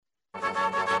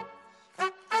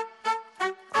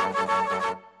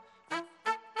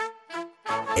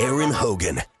Aaron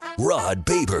Hogan, Rod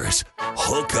Babers,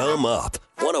 Hook 'em Up,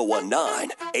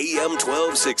 1019 AM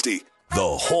 1260,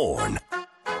 The Horn.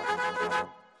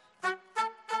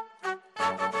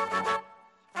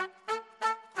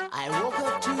 I woke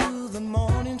up to the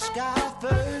morning sky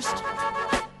first.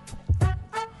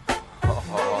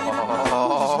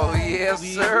 Oh, yes,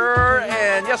 sir,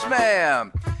 and yes,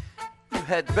 ma'am. You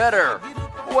had better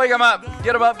wake 'em up,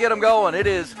 get 'em going. It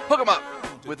is Hook 'em Up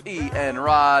with E and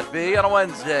Rod B on a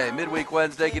Wednesday, midweek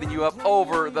Wednesday, getting you up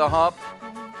over the hump.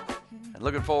 And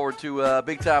looking forward to a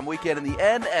big-time weekend in the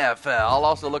NFL.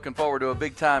 Also looking forward to a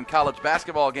big-time college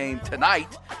basketball game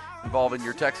tonight involving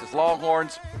your Texas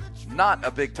Longhorns. Not a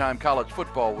big-time college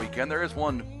football weekend. There is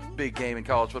one big game in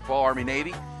college football,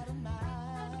 Army-Navy.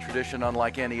 The tradition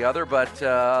unlike any other. But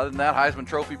other than that, Heisman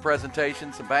Trophy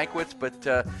presentation, some banquets, but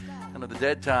kind of the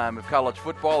dead time of college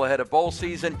football ahead of bowl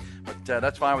season. But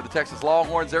that's fine with the Texas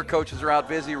Longhorns. Their coaches are out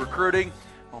busy recruiting.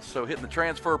 Also hitting the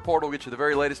transfer portal. We'll get you the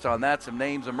very latest on that. Some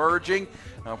names emerging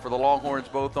for the Longhorns,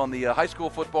 both on the high school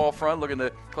football front, looking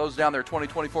to close down their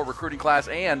 2024 recruiting class,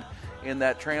 and in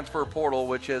that transfer portal,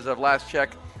 which as of last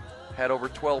check had over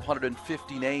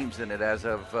 1,250 names in it as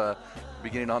of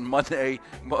beginning on Monday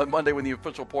when the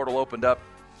official portal opened up.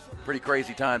 Pretty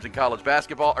crazy times in college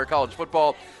basketball or college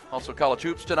football. Also college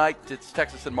hoops tonight. It's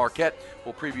Texas and Marquette.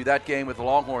 We'll preview that game with the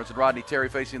Longhorns and Rodney Terry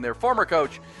facing their former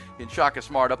coach in Shaka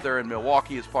Smart up there in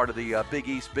Milwaukee as part of the Big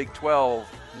East Big 12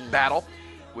 battle,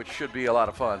 which should be a lot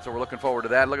of fun. So we're looking forward to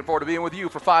that. Looking forward to being with you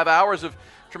for 5 hours of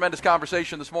tremendous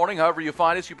conversation this morning. However you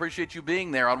find us, we appreciate you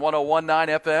being there on 101.9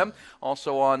 FM,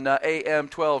 also on AM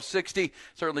 1260.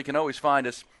 Certainly can always find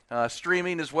us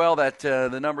streaming as well. That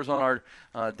the numbers on our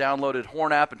downloaded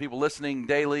Horn app and people listening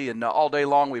daily and all day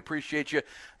long. We appreciate you.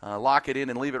 Lock it in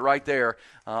and leave it right there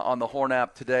on the Horn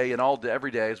app today and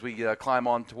every day as we climb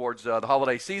on towards the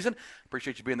holiday season.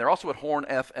 Appreciate you being there. Also at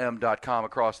hornfm.com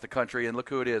across the country. And look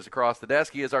who it is across the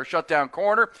desk. He is our shutdown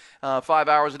corner, 5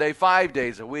 hours a day, 5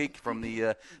 days a week from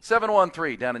the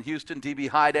 713 down in Houston. DB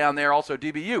High down there. Also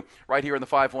DBU right here in the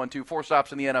 512. 4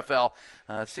 stops in the NFL.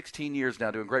 16 years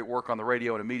now doing great work on the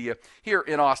radio and the media here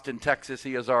in Austin, Texas.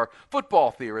 He is our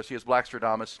football theorist. He is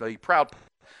Blackstradamus, a proud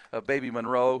baby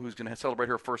Monroe, who's going to celebrate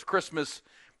her first Christmas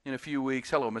in a few weeks.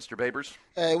 Hello, Mr. Babers.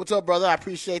 Hey, what's up, brother? I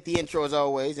appreciate the intro as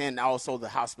always, and also the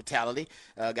hospitality.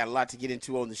 Got a lot to get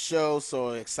into on the show, so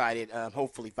excited.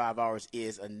 Hopefully 5 hours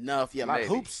is enough. Yeah, a lot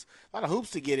of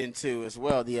hoops to get into as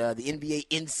well. The NBA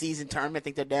in-season tournament, I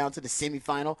think they're down to the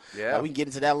semifinal. Yeah. We can get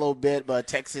into that a little bit, but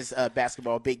Texas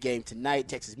basketball, big game tonight.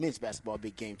 Texas men's basketball,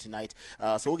 big game tonight.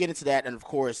 So we'll get into that, and, of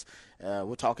course,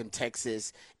 we're talking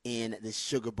Texas in the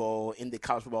Sugar Bowl in the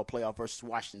college football playoff versus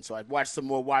Washington. So I've watched some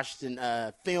more Washington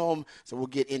film, so we'll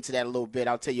get into that a little bit.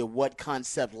 I'll tell you what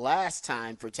concept last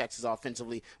time for Texas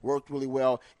offensively worked really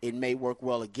well. It may work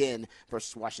well again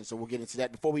versus Washington, so we'll get into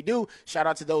that. Before we do, shout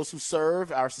out to those who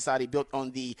serve. Our society built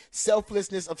on the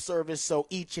selflessness of service, so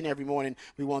each and every morning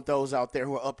we want those out there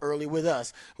who are up early with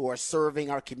us, who are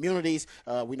serving our communities.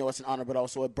 We know it's an honor but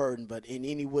also a burden, but in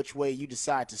any which way you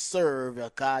decide to serve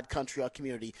God, country, our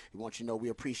community, we want you to know we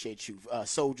appreciate you.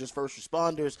 Soldiers, first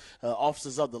responders,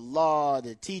 officers of the law,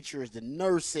 the teachers, the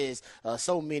nurses,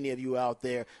 so many of you out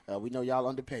there. We know y'all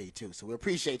underpaid too, so we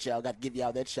appreciate y'all. Got to give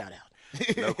y'all that shout out.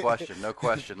 No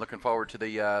question. Looking forward to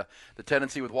the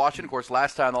tendency with Washington. Of course,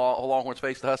 last time the Longhorns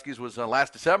faced the Huskies was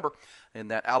last December in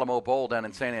that Alamo Bowl down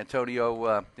in San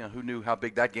Antonio. Who knew how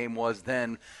big that game was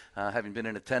then, having been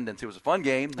in attendance. It was a fun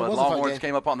game, but Longhorns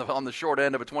came up on the short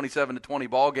end of a 27-20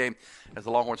 ball game as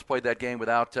the Longhorns played that game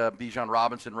without Bijan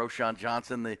Robinson, Roschon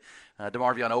Johnson. The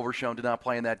DeMarvion Overshown did not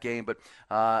play in that game, but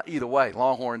either way,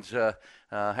 Longhorns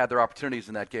had their opportunities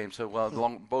in that game. So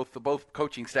both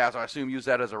coaching staffs, I assume, use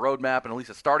that as a roadmap and at least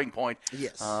a starting point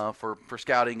for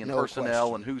scouting and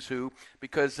personnel and who's who.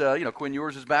 Because Quinn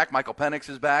Ewers is back, Michael Penix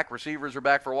is back, receivers are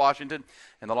back for Washington,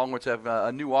 and the Longhorns have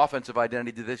a new offensive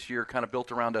identity this year, kind of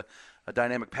built around a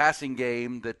dynamic passing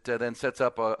game that then sets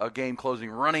up a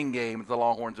game-closing running game that the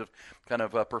Longhorns have kind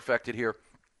of perfected here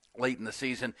late in the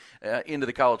season into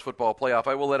the college football playoff.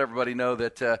 I will let everybody know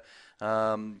that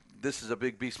this is a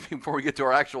big beast before we get to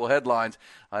our actual headlines.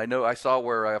 I saw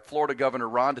where Florida Governor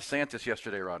Ron DeSantis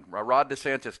yesterday, Rod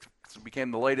DeSantis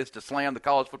became the latest to slam the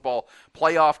College Football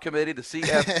Playoff Committee, the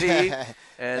CFP.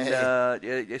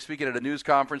 And speaking at a news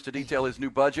conference to detail his new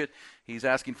budget, he's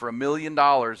asking for $1 million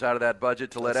out of that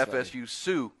budget to let FSU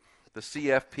sue the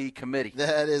CFP committee.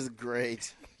 That is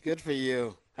great. Good for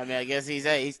you. I mean, I guess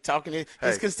he's talking to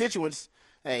his constituents.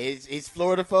 Hey, he's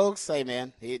Florida folks. Hey,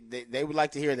 man, they would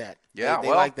like to hear that. Yeah, they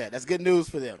well, like that. That's good news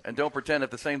for them. And don't pretend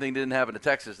if the same thing didn't happen to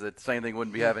Texas, that the same thing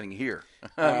wouldn't be happening here.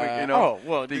 No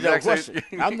question.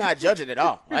 I'm not judging at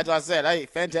all. As I said, hey,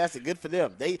 fantastic, good for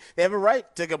them. They have a right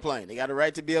to complain. They got a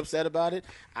right to be upset about it.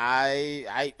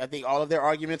 I think all of their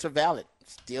arguments are valid.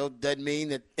 Still doesn't mean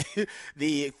that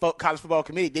the college football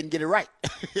committee didn't get it right.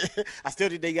 I still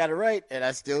think they got it right, and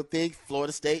I still think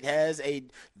Florida State has a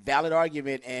valid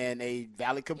argument and a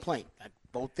valid complaint.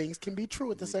 Both things can be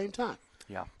true at the same time.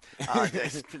 Yeah.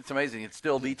 It's amazing. It's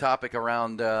still the topic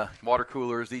around water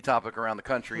coolers, the topic around the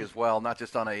country as well, not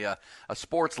just on a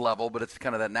sports level, but it's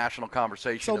kind of that national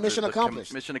conversation. So mission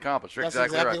accomplished. Mission accomplished. That's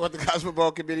exactly right. what the college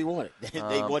football committee wanted.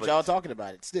 They want y'all talking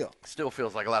about it still. Still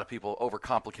feels like a lot of people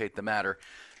overcomplicate the matter.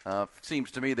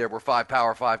 Seems to me there were five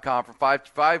Power 5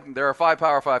 there are 5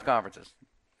 Power 5 conferences.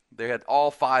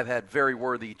 All 5 had very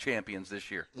worthy champions this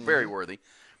year. Mm-hmm. Very worthy.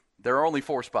 There are only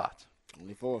 4 spots.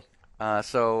 Only 4.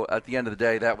 So at the end of the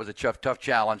day, that was a tough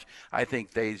challenge. I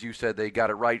think as you said, they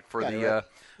got it right for the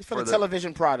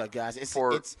television product, guys. It's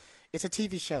a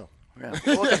TV show. Yeah.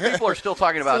 Well, people are still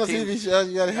talking about TV shows.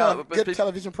 You got to have good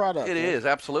television product. It is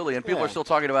absolutely, and people are still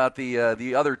talking about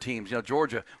the other teams.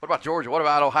 Georgia. What about Georgia? What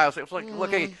about Ohio State? It's like,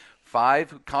 look, hey,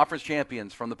 5 conference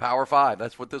champions from the Power 5.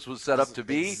 That's what this was set up to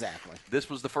be. Exactly. This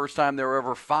was the first time there were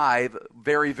ever 5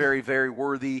 very, very, very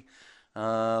worthy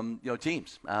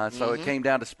teams. So it came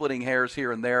down to splitting hairs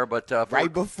here and there, but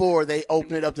right before they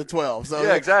opened it up to 12. So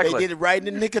yeah, exactly. They did it right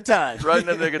in the nick of time. Right in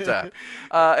the nick of time.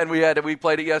 And we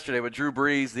played it yesterday with Drew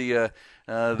Brees,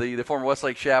 the former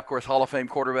Westlake Chap, of course, Hall of Fame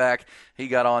quarterback. He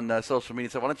got on social media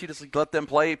and said, "Why don't you just let them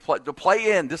play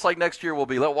in, just like next year will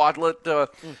be. Let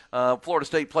Florida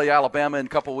State play Alabama in a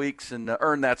couple weeks and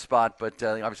earn that spot." But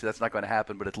obviously that's not going to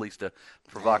happen. But at least a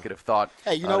provocative thought.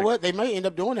 Hey, you know what? They may end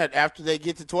up doing that after they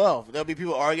get to 12. There'll be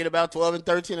people arguing about 12 and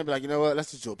 13. They'll be like, you know what?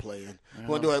 Let's just do a play-in.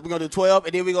 We're gonna do 12,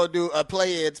 and then we're gonna do a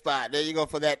play-in spot. There you go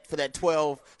for that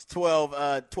 12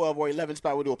 or 11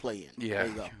 spot. We'll do a play-in. Yeah. There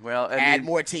you go. Well, add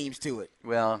more teams to it.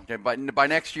 Well, by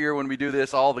next year when we do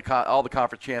this, all the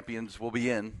conference champions will be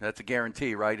in. That's a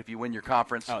guarantee, right? If you win your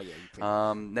conference,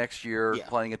 next year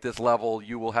playing at this level,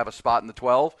 you will have a spot in the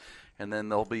 12, and then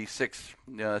there'll be 6,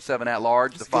 7 at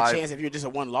large. It's the 5. Good chance if you're just a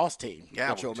one-loss team.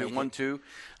 Yeah, 1-2.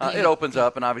 It opens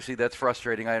up, and obviously that's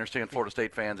frustrating. I understand Florida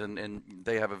State fans, and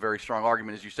they have a very strong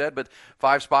argument, as you said. But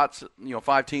 5 spots,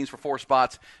 5 teams for 4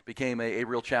 spots became a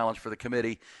real challenge for the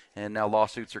committee, and now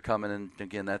lawsuits are coming. And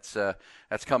again, that's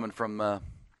coming from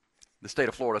the state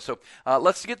of Florida. So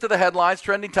let's get to the headlines,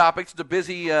 trending topics. It's a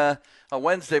busy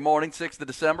Wednesday morning, 6th of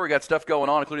December. We got stuff going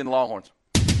on, including the Longhorns.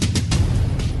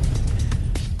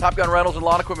 Top Gun Rentals and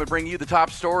Lawn Equipment bring you the top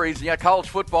stories. And you got college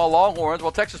football, Longhorns.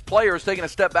 Well, Texas players taking a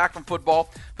step back from football,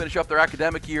 finish up their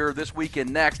academic year this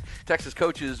weekend next. Texas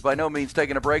coaches by no means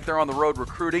taking a break. They're on the road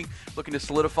recruiting, looking to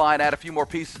solidify and add a few more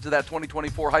pieces to that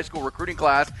 2024 high school recruiting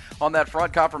class. On that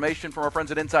front, confirmation from our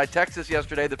friends at Inside Texas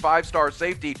yesterday that 5-star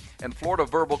safety and Florida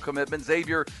verbal commitment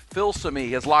Xavier Filsaime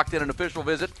has locked in an official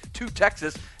visit to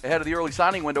Texas ahead of the early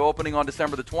signing window opening on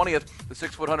December the 20th. The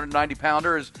 6-foot,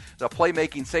 190-pounder is the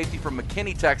playmaking safety from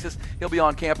McKinney, Texas. He'll be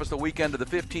on campus the weekend of the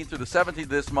 15th through the 17th of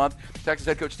this month. Texas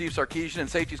head coach Steve Sarkisian and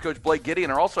safeties coach Blake Gideon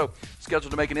are also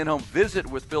scheduled to make an in-home visit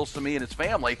with Filsaime and his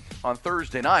family on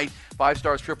Thursday night.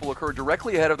 5-stars trip will occur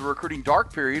directly ahead of the recruiting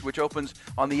dark period, which opens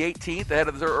on the 18th, ahead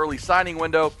of their early signing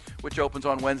window, which opens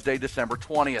on Wednesday, December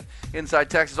 20th. Inside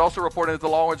Texas also reporting that the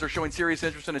Longhorns are showing serious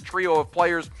interest in a trio of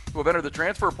players who have entered the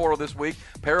transfer portal this week.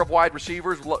 A pair of wide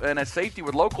receivers and a safety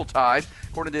with local ties.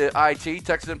 According to IT,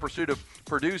 Texas in pursuit of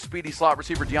Purdue speedy slot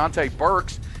receiver Deontay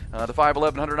Burks. The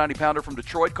 5'11", 190-pounder from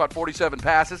Detroit caught 47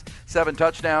 passes, 7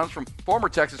 touchdowns from former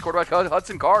Texas quarterback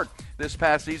Hudson Card this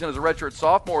past season as a redshirt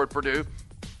sophomore at Purdue.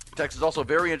 Texas is also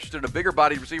very interested in a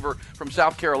bigger-bodied receiver from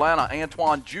South Carolina,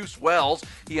 Antoine Juice Wells.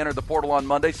 He entered the portal on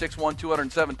Monday, 6'1",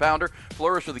 207-pounder.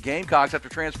 Flourished with the Gamecocks after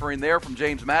transferring there from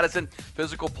James Madison.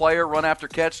 Physical player, run after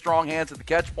catch, strong hands at the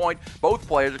catch point. Both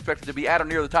players expected to be at or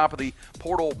near the top of the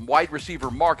portal wide receiver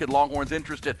market. Longhorns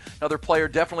interested. Another player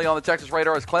definitely on the Texas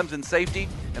radar is Clemson safety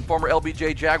and former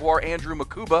LBJ Jaguar Andrew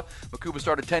Makuba. Makuba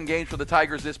started 10 games for the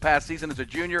Tigers this past season as a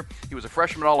junior. He was a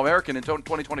freshman All-American in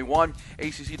 2021,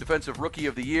 ACC Defensive Rookie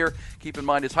of the Year. Keep in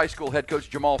mind his high school head coach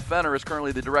Jamal Fenner is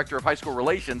currently the director of high school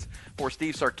relations for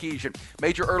Steve Sarkisian.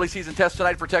 Major early season test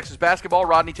tonight for Texas basketball.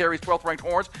 Rodney Terry's 12th-ranked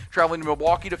Horns traveling to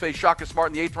Milwaukee to face Shaka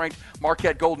Smart and the 8th-ranked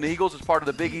Marquette Golden Eagles as part of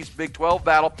the Big East Big 12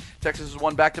 battle. Texas has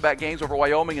won back-to-back games over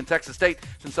Wyoming and Texas State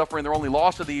since suffering their only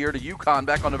loss of the year to UConn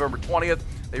back on November 20th.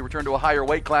 They return to a higher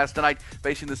weight class tonight,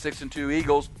 facing the 6-2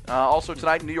 Eagles. Also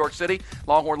tonight in New York City,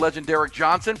 Longhorn legend Derek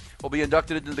Johnson will be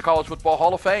inducted into the College Football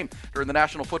Hall of Fame. During the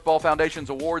National Football Foundation's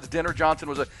awards dinner, Johnson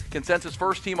was a consensus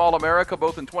first-team All-America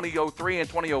both in 2003 and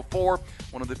 2004.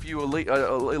 One of the few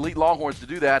elite Longhorns to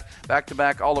do that.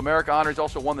 Back-to-back All-America honors.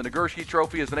 Also won the Nagurski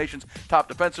Trophy as the nation's top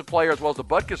defensive player, as well as the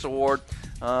Butkus Award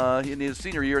in his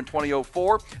senior year in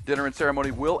 2004. Dinner and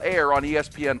ceremony will air on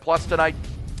ESPN Plus tonight.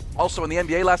 Also in the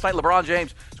NBA last night, LeBron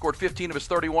James scored 15 of his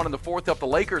 31 in the fourth, helped the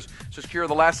Lakers secure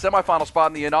the last semifinal spot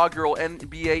in the inaugural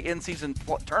NBA in-season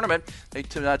tournament. A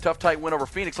tough, tight win over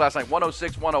Phoenix last night,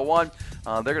 106-101.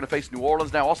 They're going to face New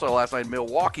Orleans now. Also last night,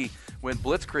 Milwaukee went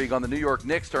blitzkrieg on the New York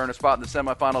Knicks to earn a spot in the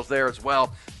semifinals there as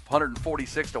well,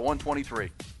 146-123.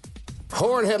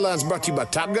 Horn Headlines brought to you by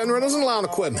Top Gun Rentals and Lawn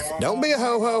Equipment. Don't be a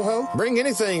ho-ho-ho. Bring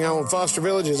anything on Foster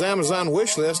Village's Amazon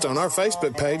wish list on our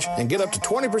Facebook page and get up to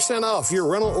 20% off your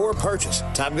rental or purchase.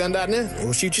 TopGun.net.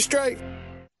 We'll shoot you straight.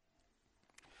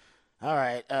 All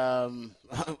right.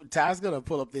 Ty's going to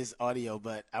pull up this audio,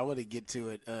 but I want to get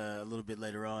to it a little bit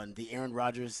later on. The Aaron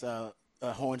Rodgers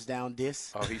horns down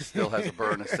diss. Oh, he still has a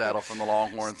bird in his saddle from the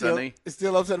Longhorns, doesn't he?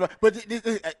 Still upset about it. But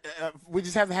we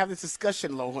just have to have this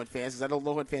discussion, Longhorn fans, because I know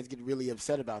Longhorn fans get really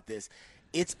upset about this.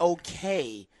 It's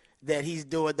okay that he's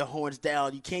doing the horns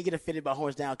down. You can't get offended by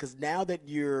horns down because now that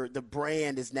the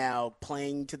brand is now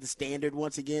playing to the standard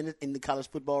once again in the college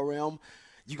football realm,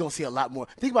 you're going to see a lot more.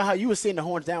 Think about how you were seeing the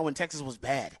horns down when Texas was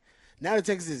bad. Now that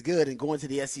Texas is good and going to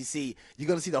the SEC, you're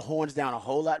going to see the horns down a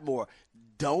whole lot more.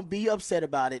 Don't be upset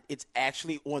about it. It's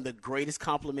actually one of the greatest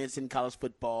compliments in college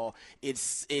football.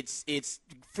 It's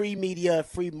free media,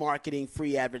 free marketing,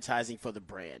 free advertising for the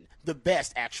brand. The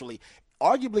best, actually,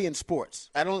 arguably in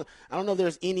sports. I don't know if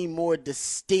there's any more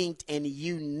distinct and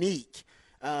unique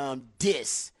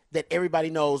diss that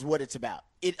everybody knows what it's about.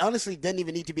 It honestly doesn't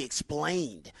even need to be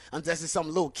explained unless it's some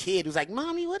little kid who's like,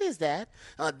 Mommy, what is that?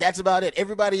 That's about it.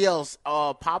 Everybody else,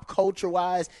 pop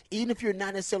culture-wise, even if you're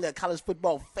not necessarily a college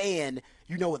football fan,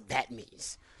 you know what that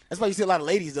means. That's why you see a lot of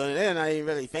ladies doing it. They're not even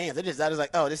really fans. They're just like,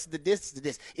 oh, this is the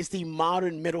this. It's the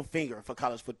modern middle finger for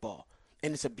college football,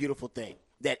 and it's a beautiful thing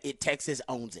that Texas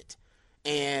owns it.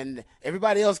 And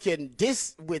everybody else can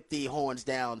diss with the horns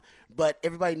down, but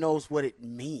everybody knows what it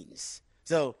means.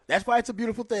 So that's why it's a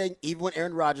beautiful thing. Even when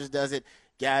Aaron Rodgers does it,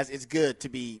 guys, it's good to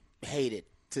be hated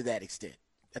to that extent.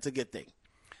 That's a good thing.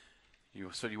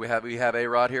 So we have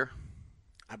A-Rod here?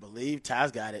 I believe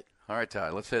Ty's got it. All right, Ty,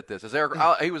 let's hit this.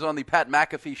 He was on the Pat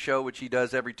McAfee show, which he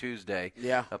does every Tuesday.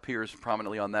 Yeah. Appears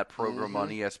prominently on that program on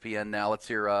ESPN now. Let's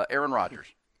hear Aaron Rodgers.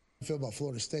 I feel about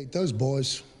Florida State. Those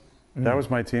boys. That was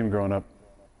my team growing up.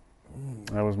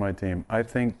 That was my team. I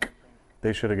think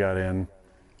they should have got in.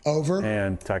 Over?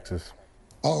 And Texas.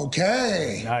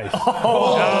 Okay. Nice.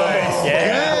 Oh, nice.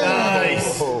 Yeah,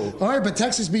 nice. All right, but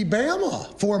Texas beat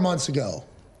Bama 4 months ago.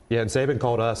 Yeah, and Saban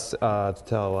called us to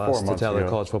tell the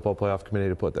College Football Playoff Committee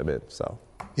to put them in. So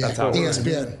yeah, that's how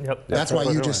ESPN. Yep. That's why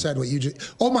you just said what you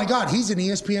just. Oh my God, he's an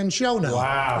ESPN show now.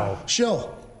 Wow.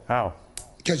 Show. How?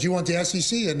 Because you want the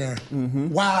SEC in there. Mm-hmm.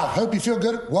 Wow. Hope you feel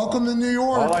good. Welcome to New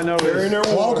York. All I know is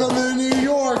welcome to New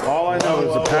York. All I know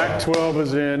is the Pac-12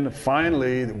 is in.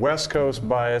 Finally, West Coast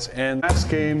bias and last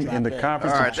game in the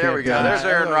conference. All right, there we go. There's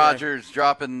Aaron Rodgers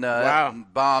dropping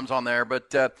bombs on there,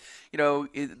 but that.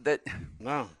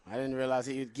 No, I didn't realize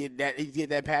he'd get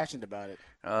that passionate about it.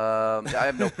 I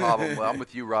have no problem. I'm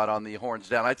with you, Rod, on the horns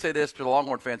down. I'd say this to the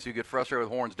Longhorn fans who get frustrated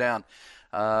with horns down.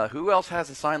 Who else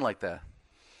has a sign like that?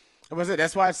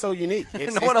 That's why it's so unique.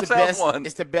 It's, no one else has one.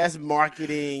 It's the best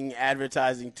marketing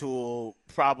advertising tool,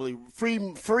 probably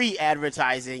free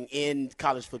advertising in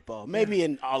college football, maybe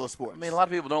in all of sports. I mean, a lot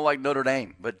of people don't like Notre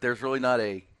Dame, but there's really not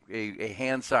a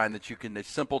hand sign that you can, a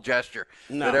simple gesture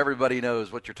that everybody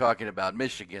knows what you're talking about.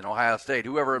 Michigan, Ohio State,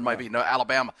 whoever it might be,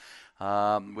 Alabama.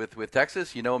 With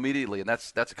Texas, you know immediately, and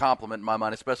that's a compliment in my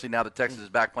mind, especially now that Texas is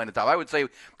back playing the top. I would say a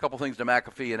couple things to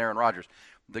McAfee and Aaron Rodgers.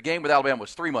 The game with Alabama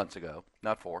was 3 months ago,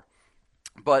 not 4.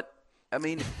 But, I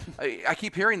mean, I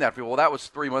keep hearing that. Well, that was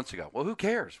 3 months ago. Well, who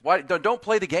cares? Why don't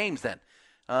play the games then?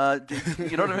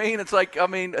 You know what I mean? It's like, I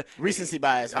mean, recency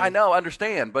bias. Man. I know,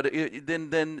 understand, but but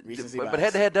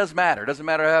head-to-head does matter. Doesn't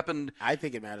matter what happened. I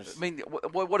think it matters. I mean,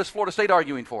 what is Florida State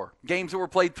arguing for? Games that were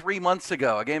played 3 months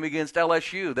ago. A game against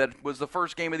LSU that was the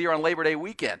first game of the year on Labor Day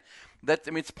weekend.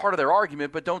 it's part of their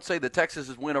argument, but don't say that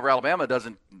Texas's win over Alabama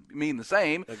doesn't mean the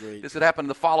same. Agreed. This had happened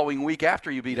the following week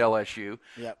after you beat LSU.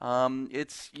 Yep.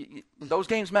 Those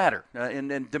games matter,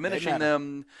 and diminishing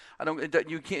them.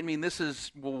 You can't. I mean, this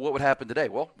is what would happen today.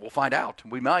 Well, we'll find out.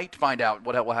 We might find out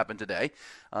what will happen today.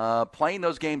 Playing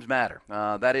those games matter.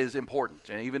 That is important,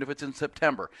 and even if it's in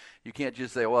September, you can't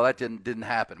just say, "Well, that didn't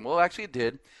happen." Well, actually, it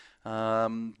did.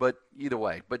 But either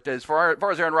way. But as far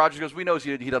as Aaron Rodgers goes, we know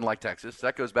he doesn't like Texas.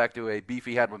 That goes back to a beef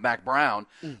he had with Mack Brown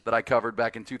that I covered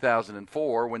back in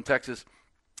 2004 when Texas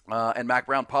and Mack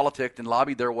Brown politicked and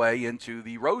lobbied their way into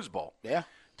the Rose Bowl. Yeah.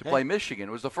 To play Michigan.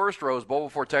 It was the first Rose Bowl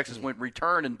before Texas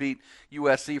returned and beat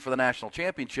USC for the national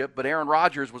championship. But Aaron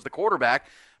Rodgers was the quarterback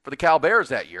for the Cal Bears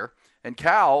that year. And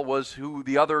Cal was who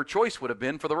the other choice would have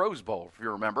been for the Rose Bowl, if you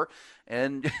remember.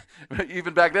 And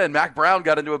even back then, Mack Brown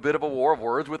got into a bit of a war of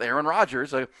words with Aaron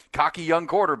Rodgers, a cocky young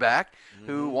quarterback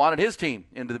who wanted his team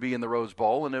to be in the Rose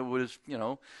Bowl. And it was,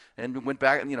 and went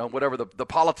back, whatever the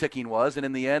politicking was. And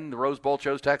in the end, the Rose Bowl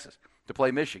chose Texas to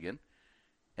play Michigan.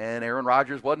 And Aaron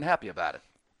Rodgers wasn't happy about it.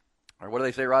 Or what do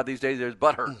they say, Rod, these days? There's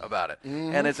butthurt about it.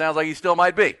 And it sounds like he still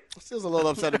might be. Still a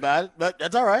little upset about it, but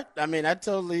that's all right. I mean, I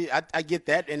get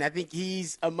that. And I think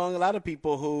he's among a lot of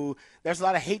people who there's a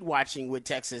lot of hate watching with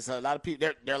Texas. A lot of people,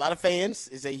 there are a lot of fans.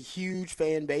 It's a huge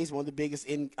fan base, one of the biggest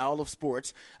in all of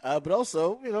sports. But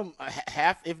also,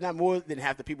 half, if not more than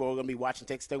half the people who are going to be watching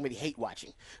Texas, they're going to be hate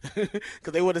watching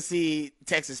because they want to see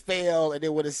Texas fail and they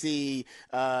want to see,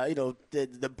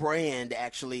 the brand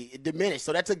actually diminish.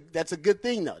 So that's a good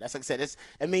thing, though. That's like I said.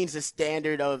 It means the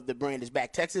standard of the brand is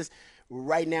back. Texas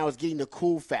right now is getting the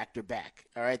cool factor back.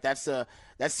 All right, that's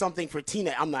something for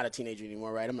teenage. I'm not a teenager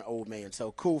anymore, right? I'm an old man,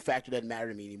 so cool factor doesn't matter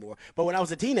to me anymore. But when I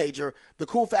was a teenager, the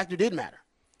cool factor did matter.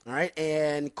 All right,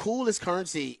 and cool is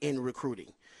currency in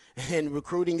recruiting, and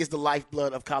recruiting is the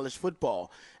lifeblood of college football.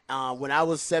 When I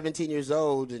was 17 years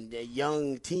old and a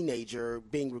young teenager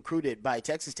being recruited by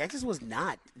Texas, Texas was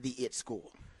not the it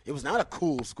school. It was not a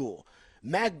cool school.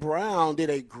 Mack Brown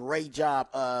did a great job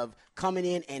of coming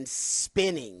in and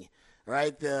spinning,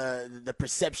 right, the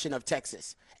perception of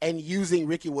Texas and using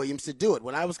Ricky Williams to do it.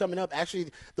 When I was coming up, actually,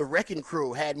 the Wrecking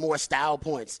Crew had more style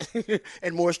points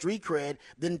and more street cred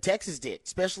than Texas did,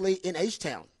 especially in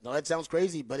H-Town. Now, that sounds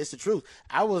crazy, but it's the truth.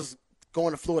 I was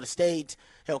going to Florida State.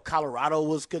 Hell, Colorado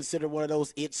was considered one of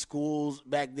those it schools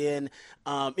back then.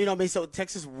 So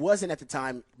Texas wasn't at the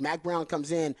time. Mack Brown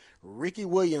comes in, Ricky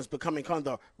Williams becoming kind of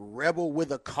the rebel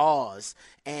with a cause,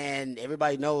 and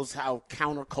everybody knows how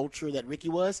counterculture that Ricky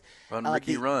was.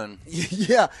 Run.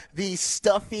 Yeah, the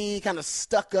stuffy, kind of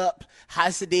stuck-up,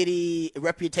 high-sedity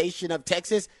reputation of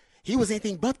Texas, he was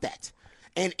anything but that.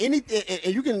 And anything,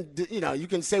 and you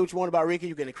can say what you want about Ricky.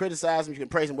 You can criticize him, you can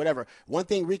praise him, whatever. One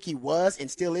thing Ricky was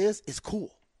and still is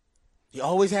cool. He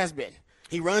always has been.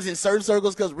 He runs in certain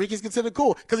circles because Ricky's considered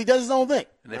cool because he does his own thing.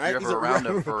 And if you're ever around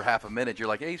him for half a minute, you're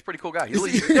like, hey, he's a pretty cool guy.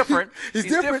 He's different. He's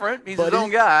different. He's his own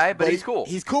guy, but he's cool.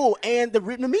 He's cool, and the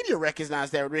media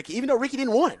recognized that with Ricky, even though Ricky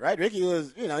didn't want it, right? Ricky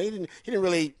was, he didn't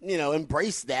really,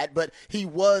 embrace that, but he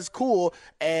was cool,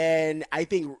 and I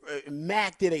think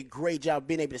Mack did a great job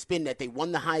being able to spin that. They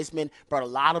won the Heisman, brought a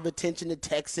lot of attention to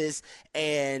Texas,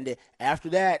 and after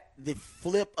that, the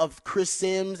flip of Chris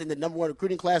Sims in the number one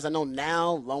recruiting class. I know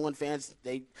now, Longhorn fans,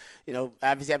 they,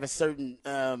 obviously have a certain,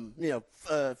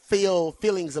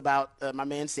 feelings about my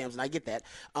man Sims, and I get that.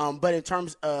 But in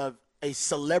terms of a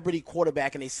celebrity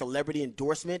quarterback and a celebrity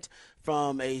endorsement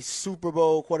from a Super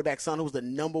Bowl quarterback son who was the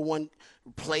number one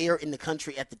player in the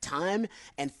country at the time,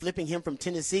 and flipping him from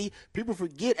Tennessee, people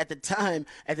forget at the time,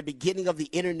 at the beginning of the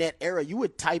internet era, you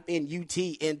would type in UT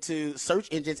into search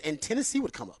engines and Tennessee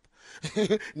would come up.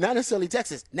 Not necessarily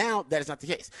Texas. Now that is not the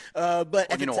case.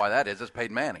 But you know why that is? It's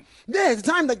Peyton Manning. Yeah, at the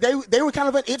time, like they were kind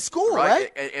of an it school, right?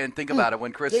 And think about it.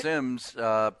 When Chris Sims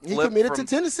he committed to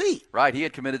Tennessee, right? He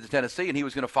had committed to Tennessee, and he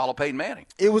was going to follow Peyton Manning.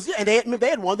 It was, and they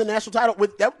had won the national title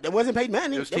with that. That wasn't Peyton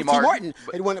Manning. It was T. Martin.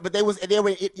 But they were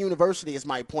at it university. Is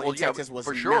my point. Well, Texas was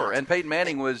for sure. not. And Peyton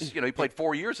Manning was, he played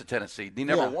 4 years at Tennessee. He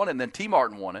never won it, and then T.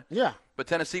 Martin won it. Yeah. But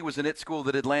Tennessee was an it school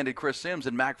that had landed Chris Sims,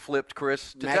 and Mack flipped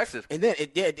Chris to Texas. And then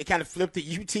it kind of flipped the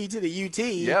UT to the UT.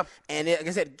 Yeah. And like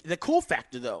I said, the cool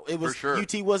factor, though, it was for sure.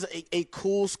 UT was a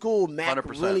cool school. Mack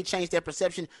 100%. really changed that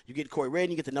perception. You get Corey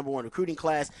Redden, you get the number one recruiting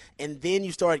class, and then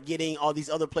you start getting all these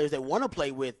other players that want to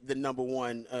play with the number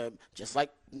one, just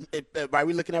like Right,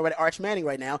 we're looking at Arch Manning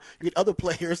right now. You get other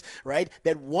players, right,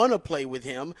 that want to play with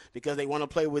him because they want to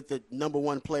play with the number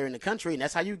one player in the country, and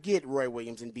that's how you get Roy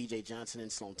Williams and B.J. Johnson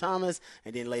and Sloan Thomas,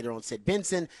 and then later on Sid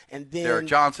Benson, and then Derek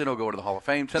Johnson will go to the Hall of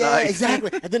Fame tonight. Yeah,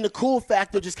 exactly. And then the cool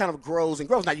factor just kind of grows and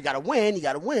grows. Now you got to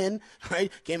win,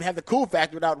 right? Can't have the cool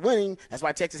factor without winning. That's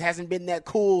why Texas hasn't been that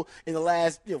cool in the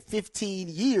last 15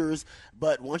 years.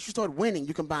 But once you start winning,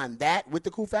 you combine that with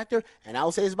the cool factor, and I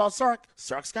will say this about Sark.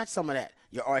 Sark's got some of that.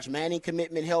 Your Arch Manning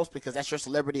commitment helps because that's your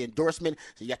celebrity endorsement.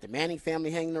 So you got the Manning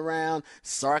family hanging around.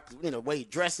 Sark, the way he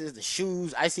dresses, the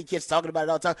shoes. I see kids talking about it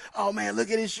all the time. Oh, man, look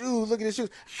at his shoes. Look at his shoes.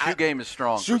 Shoe game is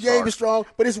strong. Shoe game is strong.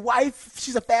 But his wife,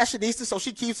 she's a fashionista, so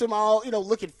she keeps him all,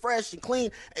 looking fresh and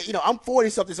clean. I'm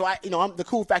 40-something, so I'm the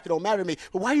cool factor don't matter to me.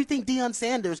 But why do you think Deion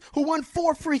Sanders, who won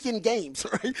 4 freaking games,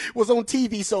 right, was on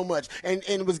TV so much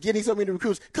and was getting so many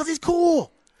recruits? Because he's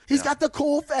cool. He's got the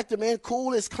cool factor, man.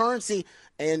 Cool is currency,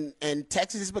 and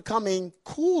Texas is becoming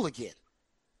cool again.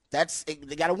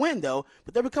 They got to win though,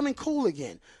 but they're becoming cool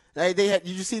again. Did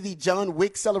you see the John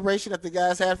Wick celebration that the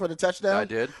guys had for the touchdown? I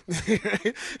did.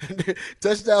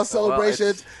 Touchdown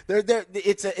celebrations.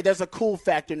 There's a cool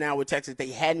factor now with Texas they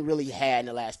hadn't really had in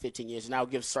the last 15 years, and I'll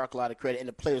give Sark a lot of credit and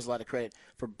the players a lot of credit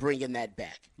for bringing that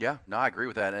back. Yeah, no, I agree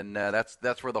with that, and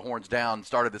that's where the Horns Down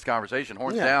started this conversation.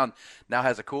 Horns Down now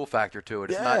has a cool factor to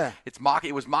it. It's not.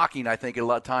 It was mocking, I think, a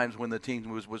lot of times when the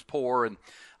team was poor and.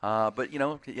 But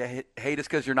hate us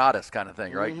because you're not us, kind of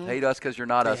thing, right? Mm-hmm. Hate us because you're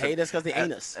not us. Hate us because they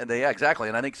ain't us. And exactly.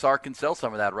 And I think Sark can sell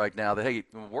some of that right now. That hey,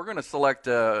 we're going to select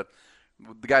the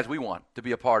guys we want to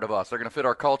be a part of us. They're going to fit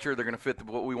our culture. They're going to fit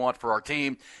what we want for our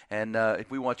team. And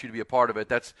if we want you to be a part of it,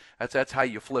 that's how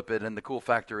you flip it. And the cool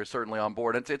factor is certainly on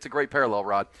board. And it's a great parallel,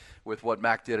 Rod, with what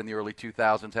Mac did in the early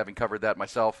 2000s, having covered that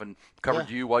myself and covered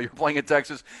you while you're playing in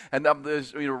Texas. And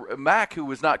there's Mac, who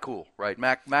was not cool, right?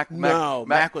 Mac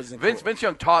wasn't cool. Vince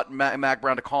Young taught Mac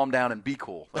Brown to calm down and be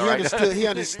cool. He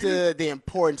understood the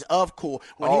importance of cool.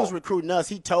 When he was recruiting us,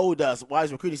 he told us while he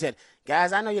was recruiting, he said,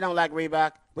 guys, I know you don't like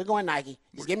Reebok. We're going Nike.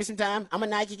 Just give me some time. I'm a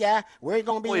Nike guy. We're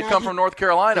going to be Nike. Well, you come from North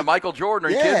Carolina, Michael Jordan.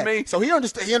 Are you kidding me? So he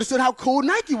understood how cool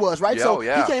Nike was, right?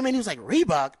 He came in, he was like,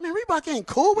 Reebok? Man, Reebok ain't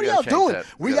cool. What are y'all doing?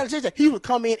 We got to change that. He would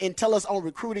come in and tell us on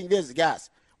recruiting this, guys.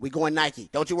 We going Nike.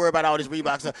 Don't you worry about all this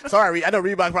Reebok stuff. Sorry, I know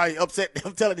Reebok probably upset.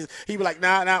 I'm telling this. He was like,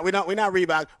 nah, we're not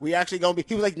Reebok. We actually gonna be.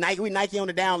 He was like Nike. We Nike on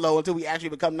the down low until we actually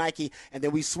become Nike, and then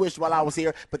we switched while I was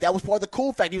here. But that was part of the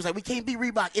cool fact. He was like, we can't be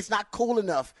Reebok. It's not cool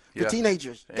enough for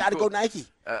teenagers. Got to go Nike.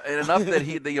 And enough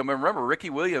that remember Ricky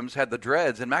Williams had the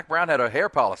dreads, and Mac Brown had a hair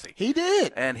policy. He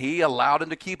did, and he allowed him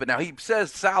to keep it. Now he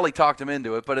says Sally talked him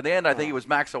into it, but in the end, I think it was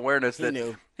Mac's awareness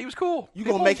that he was cool. You're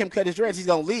gonna make him cut his dreads. He's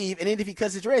gonna leave, and then if he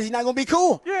cuts his dreads, he's not gonna be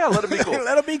cool. Yeah, let him be cool.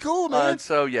 Let him be cool, man. And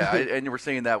so and we're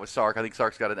seeing that with Sark. I think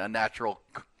Sark's got a natural.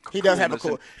 He does have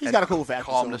he's got a cool factor.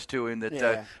 Calmness to him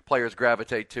that players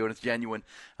gravitate to, and it's genuine.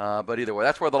 But either way,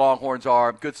 that's where the Longhorns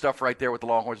are. Good stuff right there with the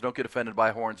Longhorns. Don't get offended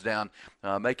by Horns Down.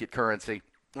 Make it currency.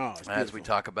 As we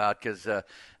talk about, because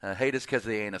hate us because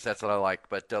they ain't us. That's what I like.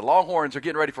 But Longhorns are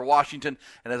getting ready for Washington,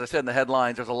 and as I said in the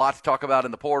headlines, there's a lot to talk about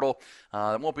in the portal.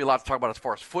 There won't be a lot to talk about as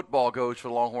far as football goes for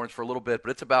the Longhorns for a little bit,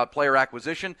 but it's about player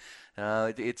acquisition.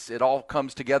 It all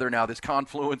comes together now. This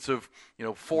confluence of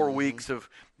 4 weeks of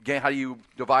how do you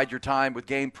divide your time with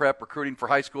game prep, recruiting for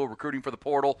high school, recruiting for the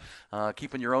portal,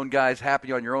 keeping your own guys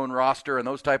happy on your own roster, and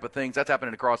those type of things. That's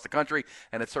happening across the country,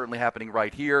 and it's certainly happening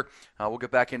right here. We'll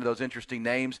get back into those interesting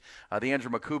names. The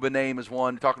Andrew Makuba name is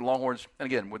one. Talking to Longhorns, and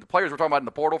again, with the players we're talking about in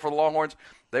the portal for the Longhorns,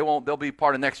 they'll be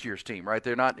part of next year's team, right?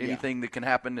 They're not anything that can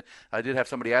happen. I did have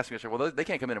somebody ask me, I said, well, they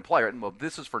can't come in and play, right? Well,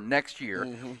 this is for next year.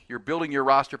 Mm-hmm. You're building your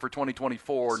roster for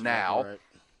 2024 now. Right.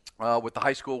 With the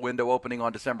high school window opening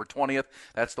on December 20th.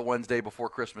 That's the Wednesday before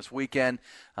Christmas weekend.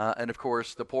 And, of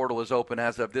course, the portal is open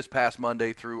as of this past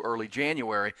Monday through early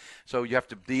January. So you have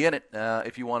to be in it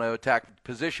if you want to attack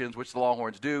positions, which the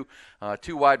Longhorns do.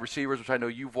 2 wide receivers, which I know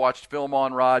you've watched film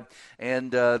on, Rod, and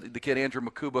the kid Andrew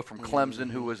Makuba from Clemson,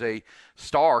 who was a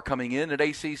star coming in at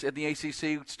the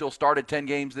ACC, still started 10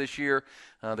 games this year.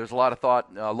 There's a lot of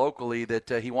thought locally that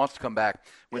he wants to come back.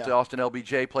 Went to Austin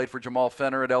LBJ, played for Jamal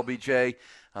Fenner at LBJ.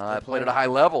 Played at a high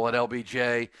level at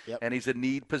LBJ, and he's a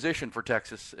need position for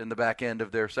Texas in the back end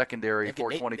of their secondary for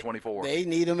 2024. They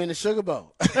need him in the Sugar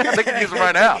Bowl. They can use him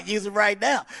right now. They can use him right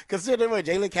now. Consider what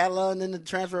Jalen Catalon in the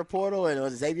transfer portal,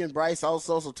 and Xavier Bryce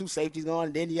also, so 2 safeties going,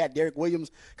 and then you got Derek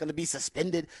Williams going to be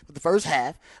suspended for the first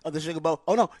half of the Sugar Bowl.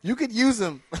 Oh, no, you could use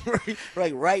him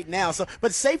right now. So,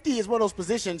 but safety is one of those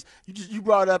positions. You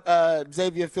brought up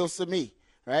Xavier Phil-Sami.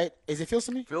 right? Is it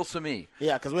Phil-Sami? Phil-Sami.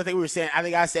 Yeah, because I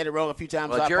think I said it wrong a few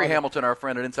times. Well, Jerry Hamilton, our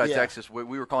friend at Inside Texas, we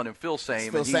were calling him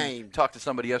Phil-Same. Phil and he Same. talked to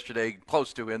somebody yesterday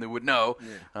close to him that would know.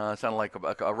 Sounded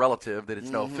like a relative that it's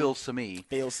no Phil-Sami.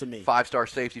 Phil-Sami. 5-star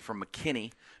safety from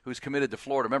McKinney, who's committed to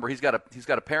Florida. Remember, he's got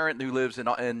a parent who lives in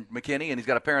McKinney, and he's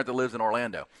got a parent that lives in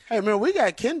Orlando. Hey, remember, we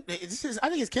got Ken. I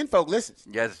think his kinfolk listens.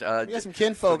 Yes, we got some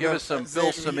kinfolk. So give us some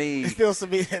Phil-Sami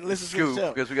that listens to the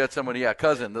show. Because we got someone,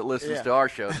 cousin that listens to our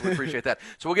show. So we appreciate that.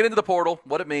 So we'll get into the portal,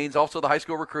 what it means, also the high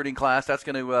school recruiting class. That's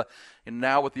going to, and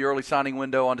now with the early signing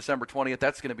window on December 20th,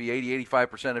 that's going to be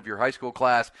 85% of your high school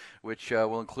class, which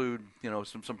will include,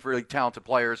 some really talented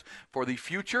players for the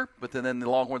future. But then the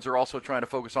Longhorns are also trying to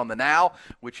focus on the now,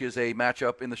 which is a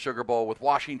matchup in the Sugar Bowl with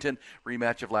Washington,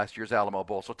 rematch of last year's Alamo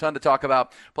Bowl. So a ton to talk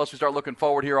about. Plus, we start looking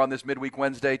forward here on this midweek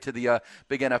Wednesday to the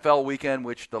big NFL weekend,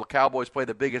 which the Cowboys play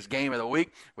the biggest game of the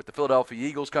week with the Philadelphia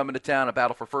Eagles coming to town, a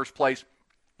battle for first place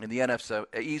in the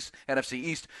NFC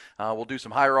East. We'll do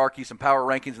some hierarchy, some power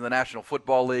rankings in the National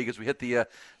Football League as we hit the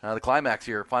climax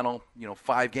here. Final,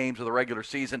 5 games of the regular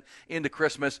season into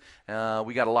Christmas.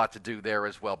 We got a lot to do there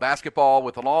as well. Basketball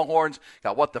with the Longhorns.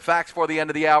 Got what the facts for the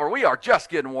end of the hour. We are just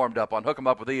getting warmed up on Hook 'em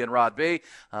Up with E and Rod B.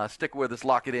 Stick with us.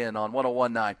 Lock it in on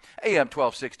 101.9 AM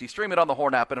 1260. Stream it on the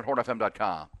Horn app and at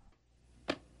hornfm.com.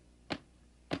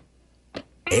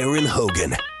 Aaron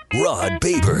Hogan, Rod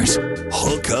Babers,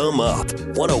 Hook 'em Up,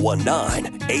 101.9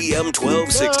 AM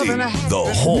 1260,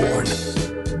 The Horn.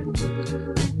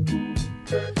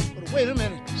 Wait a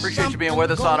minute. Appreciate you being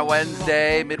with us on a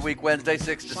Wednesday, midweek Wednesday,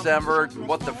 6 December.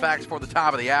 What the facts for the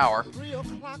top of the hour,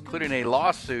 including a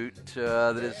lawsuit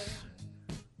that is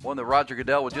one that Roger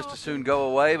Goodell would just as soon go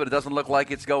away, but it doesn't look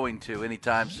like it's going to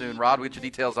anytime soon. Rod, we'll get you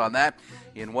details on that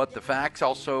in What the Facts.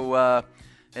 Also,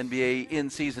 NBA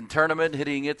in-season tournament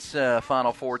hitting its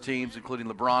final 4 teams, including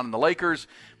LeBron and the Lakers.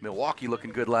 Milwaukee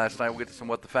looking good last night. We'll get to some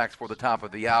What the Facts for the top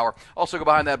of the hour. Also go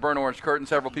behind that burnt orange curtain.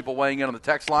 Several people weighing in on the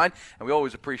text line, and we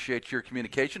always appreciate your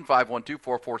communication.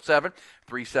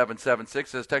 512-447-3776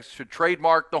 says Texas should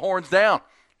trademark the horns down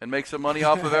and make some money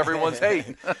off of everyone's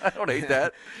hate. I don't hate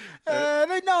that.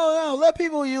 No, let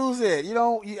people use it.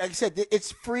 Like I said,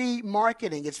 it's free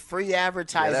marketing. It's free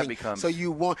advertising. Yeah, that becomes... So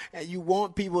you want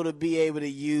people to be able to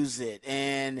use it,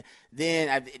 and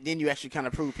then you actually kind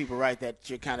of prove people right that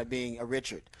you're kind of being a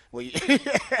Richard. Well,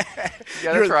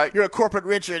 that's right. You're a corporate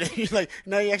Richard. And you're like,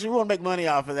 no, you actually want to make money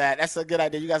off of that. That's a good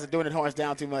idea. You guys are doing it horns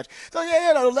down too much. So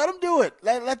let them do it.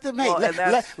 Let them hate.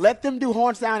 Let them do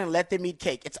horns down and let them eat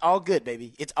cake. It's all good,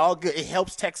 baby. It's all good. It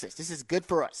helps Texas. This is good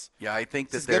for us. Yeah, I think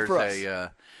that there's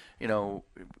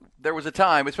there was a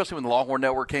time, especially when the Longhorn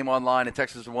Network came online and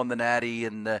Texas won the Natty,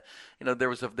 and there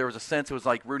was a sense it was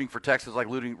like rooting for Texas, like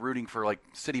rooting for like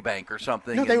Citibank or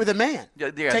something. No, they were the man.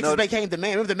 Texas became the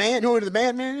man. Remember the man? You know the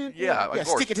man, man? Yeah, of course.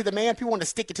 Stick it to the man. People want to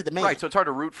stick it to the man. Right. So it's hard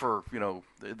to root for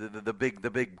the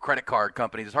big credit card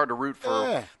companies. It's hard to root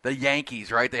for the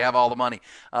Yankees, right? They have all the money.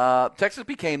 Texas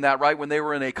became that right when they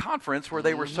were in a conference where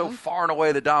they were so far and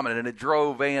away the dominant, and it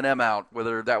drove A&M out,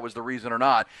 whether that was the reason or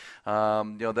not.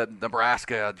 That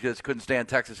Nebraska just couldn't stand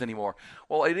Texas anymore.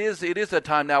 Well, it is a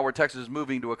time now where Texas is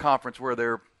moving to a conference where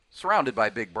they're surrounded by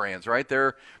big brands, right?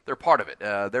 They're part of it.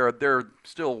 They're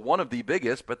still one of the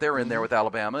biggest, but they're in there with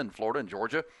Alabama and Florida and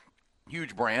Georgia.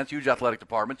 Huge brands, huge athletic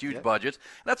departments, huge budgets.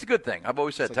 And that's a good thing. I've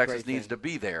always said Texas needs to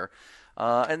be there.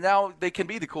 And now they can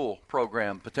be the cool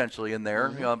program potentially in there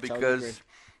because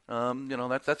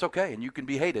that's okay, and you can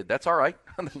be hated. That's all right.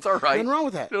 That's all right. Nothing wrong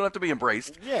with that. You don't have to be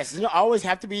embraced. Yes, you don't always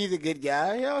have to be the good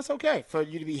guy. It's okay for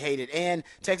you to be hated. And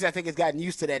Texas, I think, has gotten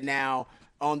used to that now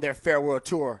on their farewell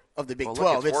tour of the Big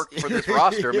 12. It's worked for this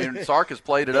roster. I mean, Sark has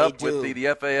played it up with the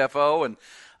FAFO and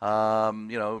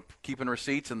keeping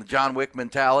receipts and the John Wick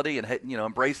mentality and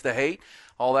embrace the hate.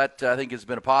 All that, I think, has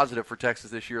been a positive for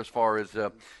Texas this year as far as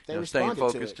staying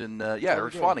focused and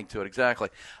responding to it. Exactly.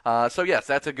 So, yes,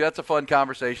 that's a fun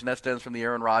conversation. That stems from the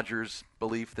Aaron Rodgers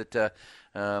belief that,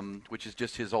 which is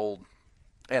just his old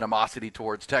animosity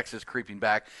towards Texas creeping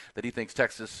back, that he thinks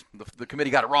Texas, the committee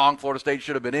got it wrong. Florida State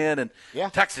should have been in, and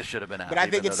Texas should have been out. But I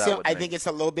think it's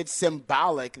a little bit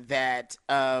symbolic that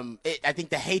I think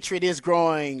the hatred is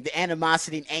growing, the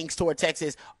animosity and angst toward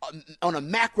Texas on a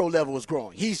macro level is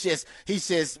growing. He's just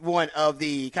one of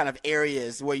the kind of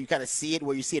areas where you kind of see it,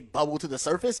 where you see it bubble to the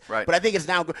surface. Right. But I think it's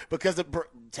now because of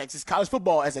Texas college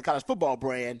football as a college football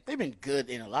brand, they've been good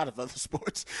in a lot of other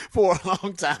sports for a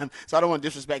long time. So I don't want to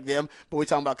disrespect them, but we're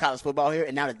talking about college football here,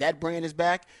 and now that brand is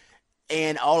back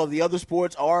and all of the other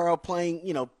sports are playing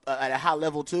at a high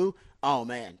level too, oh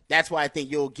man, that's why I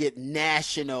think you'll get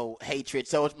national hatred.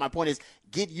 So my point is,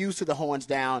 get used to the horns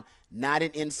down, not an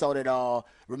insult at all.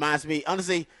 Reminds me,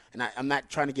 honestly, and I'm not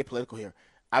trying to get political here,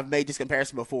 I've made this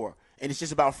comparison before, and it's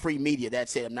just about free media.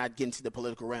 That's it. I'm not getting to the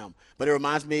political realm. But it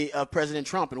reminds me of President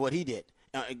Trump and what he did.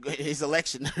 His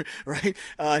election, right?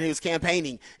 He was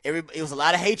campaigning. It was a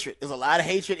lot of hatred. It was a lot of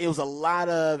hatred. It was a lot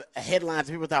of headlines.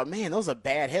 People thought, man, those are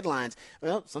bad headlines.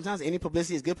 Well, sometimes any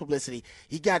publicity is good publicity.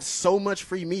 He got so much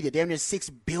free media, damn near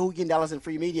 $6 billion in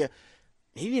free media.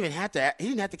 He didn't have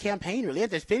to campaign really. He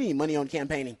didn't have to spend any money on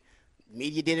campaigning.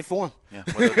 Media did it for him. Yeah,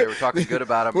 whether they were talking good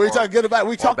about him. We were talking good about him.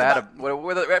 We talked bad about him.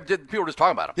 Whether people were just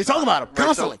talking about him. They talk about him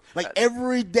constantly. Right, like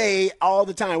every day, all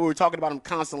the time, we were talking about him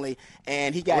constantly.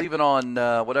 And he got. Well, even on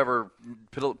whatever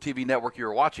TV network you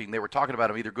were watching, they were talking about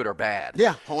him either good or bad.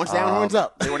 Yeah, horns down, horns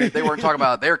up. They weren't talking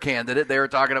about their candidate. They were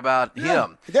talking about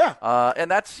him. Yeah. And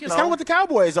that's, it's kind of what the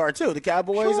Cowboys are, too. The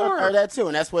Cowboys Sure. are that, too.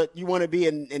 And that's what you want to be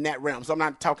in that realm. So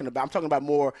I'm talking about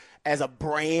more as a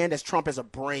brand, as Trump as a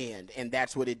brand. And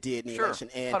that's what it did in the election.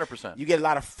 And 100%. You get a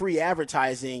lot of free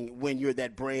advertising when you're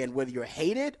that brand, whether you're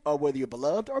hated or whether you're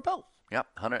beloved or both. Yep,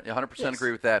 100%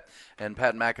 agree with that. And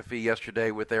Pat McAfee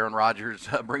yesterday with Aaron Rodgers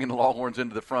bringing the Longhorns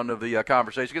into the front of the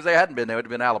conversation because they hadn't been there. It would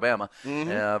have been Alabama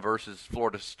versus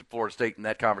Florida State in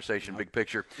that conversation, big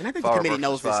picture. And I think the committee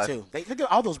knows this, too. Look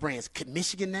at all those brands. Could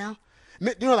Michigan now?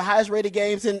 You know the highest rated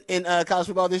games in college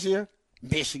football this year?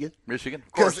 Michigan,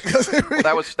 of course.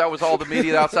 Well, that was all the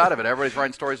media outside of it. Everybody's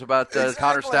writing stories about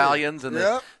Connor Stallions and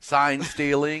the sign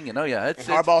stealing. And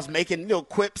Harbaugh's making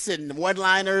quips and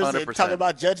one-liners 100%. and talking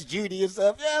about Judge Judy and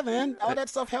stuff. Yeah, man, all that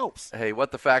stuff helps. Hey,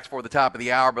 what the facts for the top of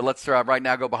the hour? But let's right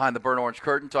now go behind the burnt orange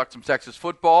curtain, talk some Texas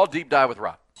football, deep dive with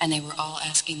Rob. And they were all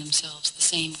asking themselves the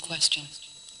same question: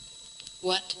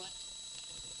 what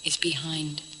is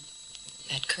behind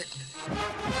that curtain?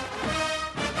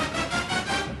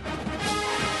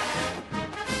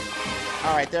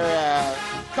 All right, there are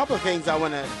a couple of things I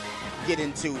want to get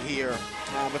into here.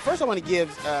 But first I want to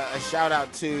give a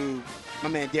shout-out to my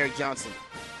man Derek Johnson.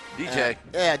 DJ.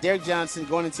 Derek Johnson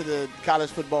going into the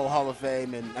College Football Hall of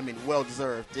Fame, and,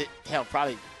 well-deserved.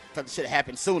 Probably should have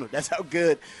happened sooner. That's how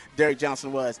good Derek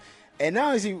Johnson was. And not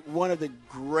only is he one of the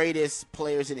greatest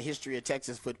players in the history of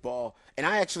Texas football, and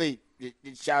I actually,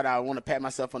 shout-out, I want to pat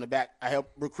myself on the back. I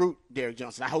helped recruit Derek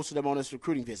Johnson. I hosted him on this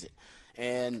recruiting visit.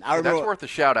 And I remember, that's worth a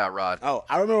shout out, Rod. Oh,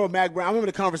 I remember Mac Brown. I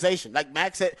remember the conversation. Like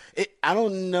Mac said, I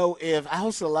don't know if I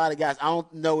hosted a lot of guys. I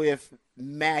don't know if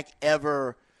Mac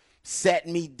ever sat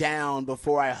me down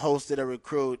before I hosted a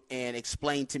recruit and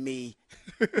explained to me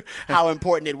how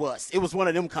important it was. It was one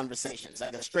of them conversations,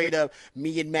 like a straight up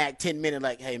me and Mac 10-minute.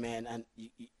 Like, hey man,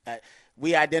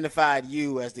 we identified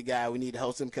you as the guy we need to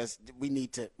host him because we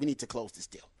need to close this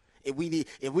deal. If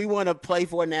we want to play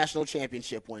for a national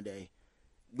championship one day,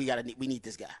 we need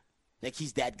this guy. Like,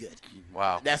 he's that good.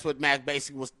 Wow. That's what Mac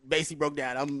basically broke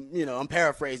down. I'm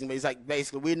paraphrasing, but he's like,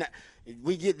 basically,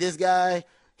 we get this guy,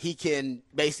 he can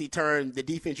basically turn the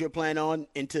defense you're playing on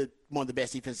into one of the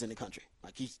best defenses in the country.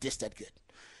 Like, he's just that good.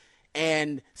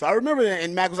 And so I remember that,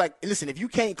 and Mac was like, listen, if you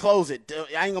can't close it,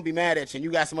 I ain't gonna be mad at you, and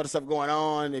you got some other stuff going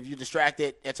on. If you're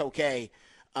distracted, that's okay.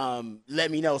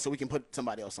 Let me know so we can put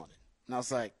somebody else on it. And I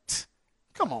was like,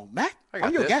 come on, Mac.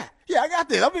 I'm your guy. Yeah, I got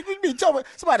this. We telling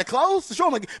somebody to close to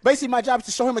show him. Basically, my job is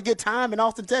to show him a good time in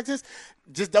Austin, Texas.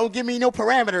 Just don't give me no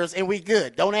parameters, and we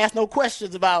good. Don't ask no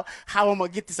questions about how I'm gonna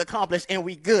get this accomplished, and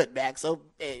we good, Mac. So,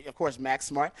 of course, Mac's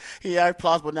smart. He had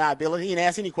plausible deniability. He didn't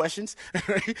ask any questions.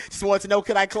 Just wanted to know,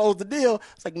 could I close the deal?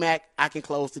 It's like, Mac, I can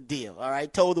close the deal. All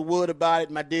right. Told the Wood about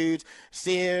it. My dudes,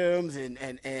 Sims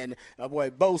and my boy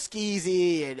Bo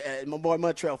Skeezy and my boy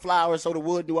Montreal Flowers. So the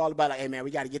Wood knew all about it. Hey man,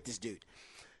 we got to get this dude.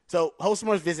 So,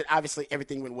 Hosmer's visit, obviously,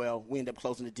 everything went well. We end up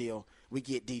closing the deal. We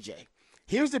get DJ.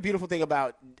 Here's the beautiful thing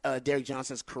about Derek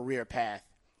Johnson's career path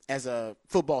as a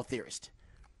football theorist.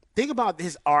 Think about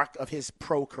his arc of his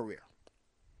pro career.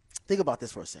 Think about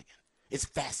this for a second. It's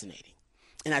fascinating.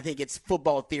 And I think it's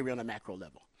football theory on a macro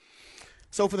level.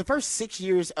 So, for the first 6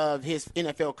 years of his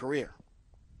NFL career,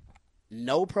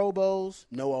 no Pro Bowls,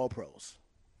 no All-Pros.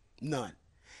 None.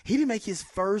 He didn't make his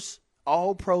first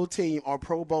All-Pro team or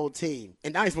Pro Bowl team.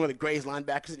 And now he's one of the greatest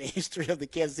linebackers in the history of the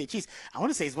Kansas City Chiefs. I want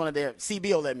to say he's one of their –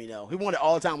 CBO let me know. He one of the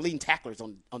all-time leading tacklers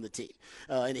on the team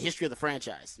in the history of the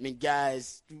franchise. I mean,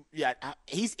 guys,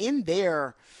 he's in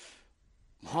their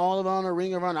Hall of Honor,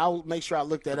 Ring of Honor. I'll make sure I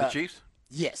look that up. The Chiefs?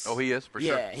 Yes. Oh, he is, for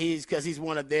sure. Yeah, because he's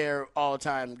one of their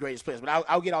all-time greatest players. But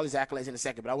I'll get all these accolades in a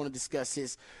second. But I want to discuss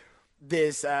his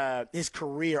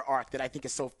career arc that I think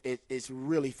is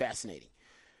really fascinating.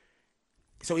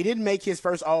 So he didn't make his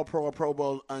first All-Pro or Pro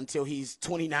Bowl until he's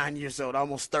 29 years old,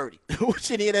 almost 30, which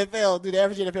in the NFL, the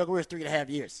average NFL career is 3.5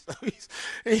 years.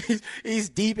 So he's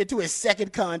deep into his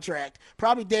second contract,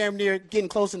 probably damn near getting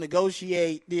close to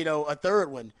negotiate, a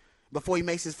third one before he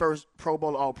makes his first Pro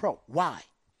Bowl All-Pro. Why?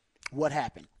 What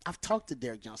happened? I've talked to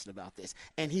Derek Johnson about this,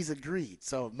 and he's agreed.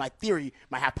 So my theory,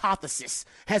 my hypothesis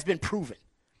has been proven.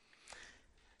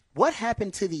 What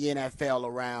happened to the NFL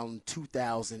around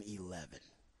 2011,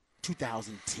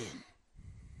 2010?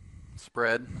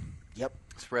 Spread. Yep.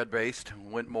 Spread-based.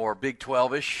 Went more Big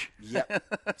 12-ish. Yep.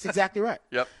 That's exactly right.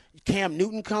 Yep. Cam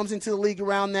Newton comes into the league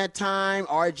around that time.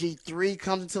 RG3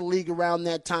 comes into the league around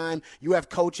that time. You have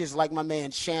coaches like my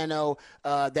man Shano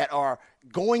that are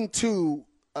going to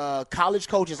college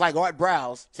coaches like Art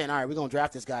Browse saying, all right, we're going to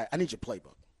draft this guy. I need your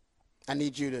playbook. I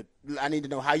need to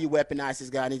know how you weaponize this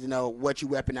guy. I need to know what you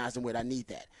weaponize him with. I need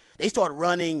that. They started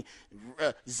running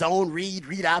zone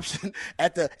read option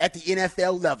at the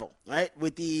NFL level, right?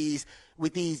 With these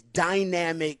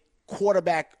dynamic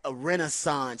quarterback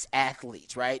renaissance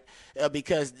athletes, right?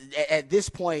 Because at this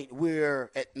point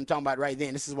I'm talking about right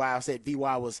then. This is why I said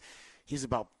VY was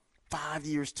about 5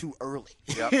 years too early.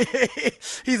 Yep.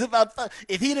 He's about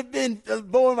if he'd have been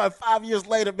born about 5 years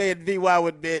later, man,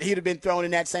 VY he'd have been thrown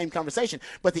in that same conversation.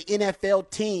 But the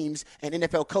NFL teams and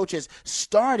NFL coaches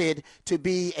started to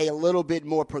be a little bit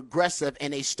more progressive,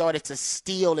 and they started to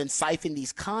steal and siphon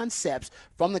these concepts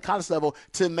from the college level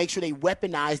to make sure they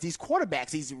weaponize these quarterbacks,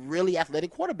 these really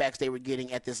athletic quarterbacks they were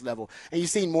getting at this level. And you've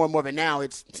seen more and more of it now.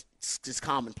 It's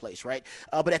commonplace, right?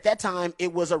 But at that time,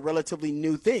 it was a relatively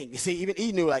new thing. You see, even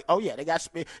he knew, like, oh yeah, the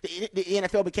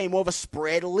NFL became more of a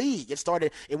spread league.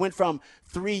 It went from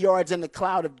 3 yards in the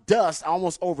cloud of dust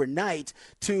almost overnight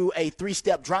to a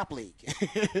 3-step drop league.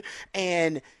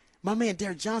 And my man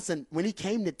Derek Johnson, when he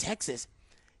came to Texas,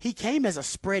 he came as a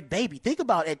spread baby. Think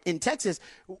about it in Texas,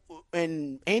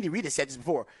 and Andy Reid has said this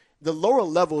before. The lower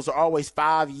levels are always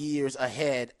 5 years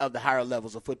ahead of the higher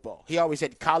levels of football. He always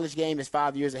said the college game is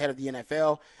 5 years ahead of the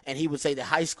NFL, and he would say the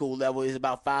high school level is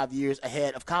about 5 years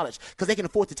ahead of college because they can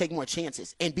afford to take more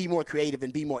chances and be more creative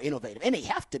and be more innovative. And they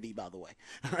have to be, by the way.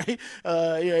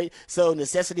 Right? So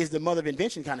necessity is the mother of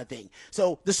invention kind of thing.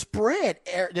 So the spread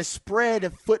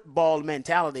of football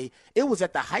mentality, it was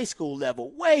at the high school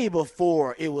level way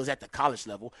before it was at the college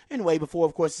level, and way before,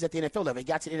 of course, it's at the NFL level. It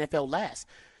got to the NFL last.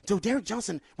 So Derek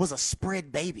Johnson was a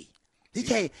spread baby. He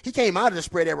came out of the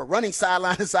spread era, running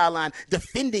sideline to sideline,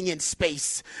 defending in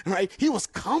space. Right? He was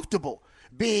comfortable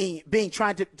being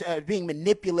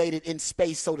manipulated in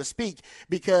space, so to speak,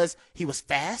 because he was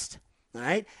fast, all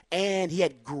right, and he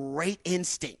had great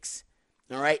instincts.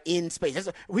 All right, in space.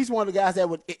 He's one of the guys that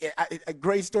would a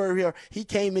great story here. He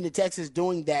came into Texas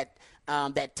doing that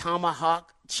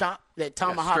tomahawk chop, that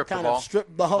tomahawk kind of strip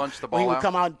ball. Punch the ball he would out.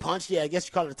 come out and punch. Yeah, I guess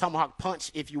you call it a tomahawk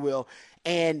punch, if you will.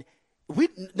 And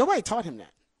nobody taught him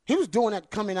that. He was doing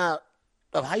that coming out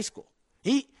of high school.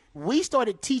 We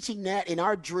started teaching that in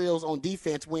our drills on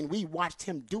defense when we watched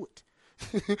him do it.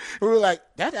 We were like,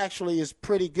 that actually is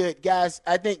pretty good, guys.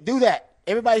 I think do that.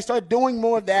 Everybody started doing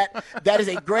more of that. That is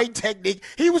a great technique.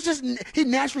 He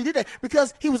naturally did that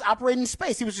because he was operating in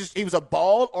space. He was a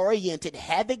ball-oriented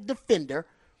havoc defender,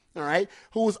 all right,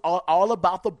 who was all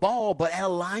about the ball, but at a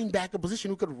linebacker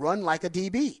position who could run like a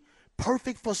DB.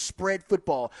 Perfect for spread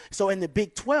football. So in the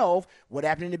Big 12, what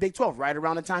happened in the Big 12 right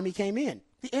around the time he came in?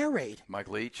 The air raid. Mike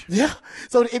Leach. Yeah.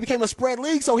 So it became a spread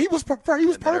league. So he was perfect.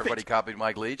 Everybody copied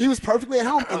Mike Leach. He was perfectly at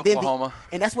home. And then Oklahoma.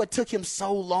 And that's what took him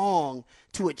so long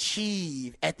to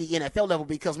achieve at the NFL level,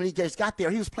 because when he just got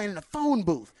there, he was playing in a phone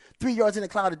booth, 3 yards in a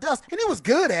cloud of dust, and he was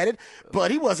good at it,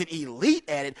 but he wasn't elite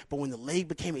at it. But when the league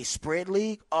became a spread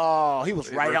league, he was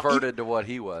right out. Reverted to what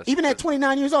he was. Even at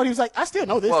 29 years old, he was like, I still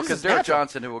know this. Well, because Derek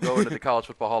Johnson, who will go into the College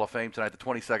Football Hall of Fame tonight, the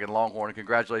 22nd Longhorn, and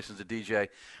congratulations to DJ.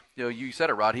 You know, you said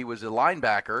it, Rod. He was a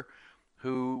linebacker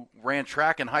who ran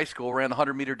track in high school, ran the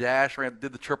 100-meter dash, did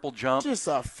the triple jump. Just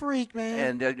a freak,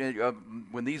 man. And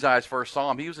when these guys first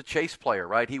saw him, he was a chase player,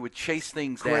 right? He would chase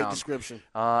things down. Great description.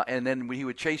 And then he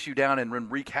would chase you down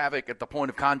and wreak havoc at the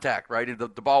point of contact, right? And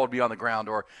the ball would be on the ground,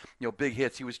 or big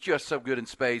hits. He was just so good in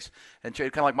space, and kind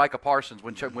of like Micah Parsons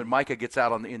when Micah gets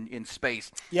out in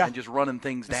space and just running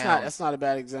things down. That's not a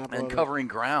bad example. And covering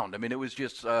ground. I mean, it was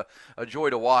just a joy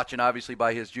to watch. And obviously,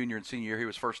 by his junior and senior year, he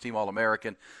was first-team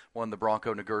All-American. Won the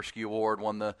Bronco Nagurski Award,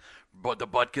 won the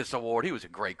Butkus Award. He was a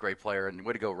great, great player, and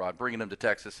way to go, Rod, bringing him to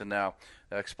Texas and now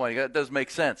explaining. It does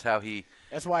make sense how he.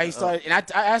 That's why he started, and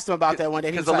I asked him about that one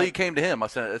day. Because the league came to him,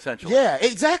 essentially. Yeah,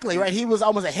 exactly, right. He was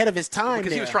almost ahead of his time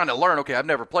because he was trying to learn. Okay, I've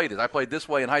never played it. I played this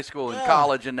way in high school and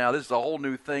college, and now this is a whole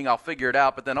new thing. I'll figure it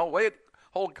out. But then,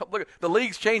 look, the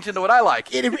league's changed into what I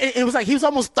like. It was like he was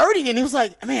almost 30, and he was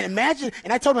like, man, imagine.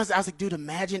 And I told him, I was like, dude,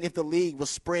 imagine if the league was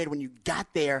spread when you got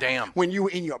there. Damn. When you were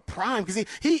in your prime, because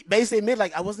he basically admitted,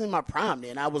 like, I wasn't in my prime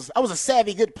then. I was a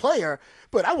savvy, good player,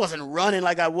 but I wasn't running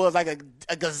like I was like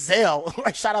a gazelle,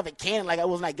 like shot off a cannon like I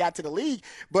was when I got to the league.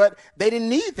 But they didn't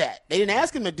need that. They didn't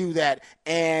ask him to do that,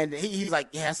 and he's like,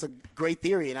 yeah, that's a great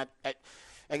theory. And I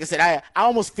like I said, I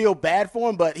almost feel bad for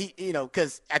him, but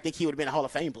because I think he would have been a Hall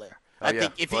of Fame player. I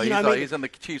think if he's in the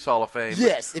Chiefs Hall of Fame.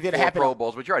 Yes, if it happened, Pro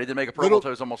Bowls, but you're right. He didn't make a Pro Bowl until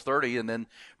he was almost 30, and then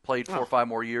played 4 or 5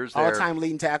 more years there. All-time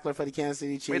leading tackler for the Kansas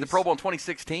City Chiefs. Made the Pro Bowl in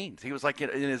 2016. He was like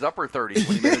in his upper 30s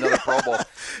when he made another Pro Bowl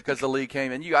because the league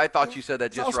came. And I thought you said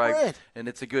that just right. Spread. And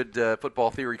it's a good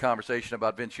football theory conversation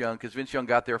about Vince Young because Vince Young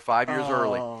got there 5 years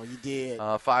early. Oh, you did.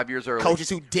 5 years early. Coaches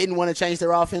who didn't want to change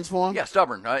their offense for him. Yeah,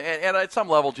 stubborn, and at some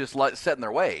level just set in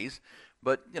their ways.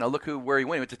 But, look where he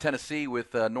went. He went to Tennessee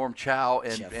with Norm Chow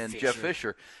and Jeff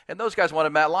Fisher. And those guys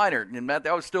wanted Matt Leinart. And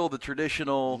that was still the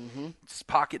traditional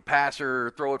pocket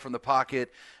passer, throw it from the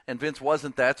pocket. And Vince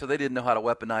wasn't that, so they didn't know how to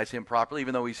weaponize him properly,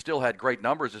 even though he still had great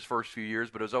numbers his first few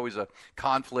years. But it was always a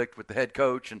conflict with the head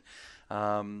coach. And,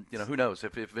 who knows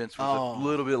if Vince was a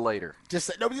little bit later.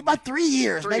 About 3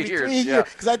 years. 3 years.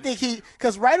 Because I think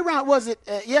because right around,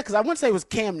 because I wouldn't say it was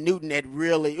Cam Newton that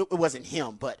really, it wasn't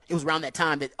him, but it was around that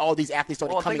time that all these athletes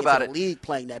started coming into the league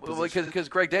playing that position. Because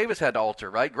Greg Davis had to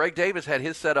alter, right? Greg Davis had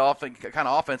his set off and kind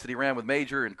of offense that he ran with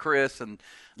Major and Chris and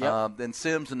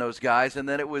Sims and those guys. And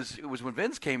then it was when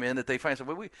Vince came in that they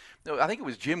finally said, I think it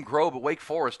was Jim Grobe at Wake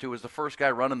Forest who was the first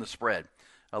guy running the spread.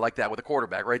 Like that with a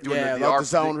quarterback, right? Doing the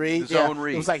zone read. The zone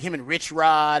read. It was like him and Rich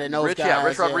Rod and those guys. Yeah,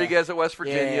 Rich Rodriguez at West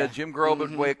Virginia, Jim Grobe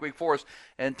at Wake Forest,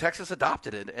 and Texas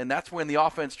adopted it. And that's when the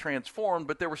offense transformed,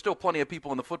 but there were still plenty of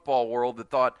people in the football world that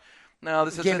thought, no,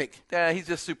 this is gimmick. He's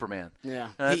just Superman.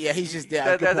 Yeah, he's just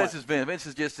that's just Vince. Vince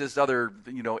is just this other,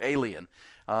 alien.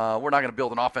 We're not going to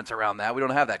build an offense around that. We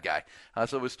don't have that guy.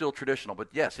 So it was still traditional. But,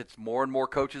 yes, it's more and more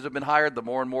coaches have been hired. The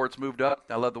more and more it's moved up.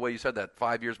 I love the way you said that,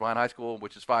 5 years behind high school,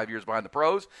 which is 5 years behind the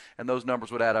pros. And those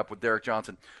numbers would add up with Derek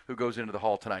Johnson, who goes into the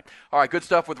Hall tonight. All right, good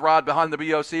stuff with Rod behind the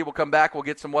BOC. We'll come back. We'll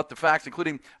get some What the Facts,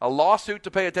 including a lawsuit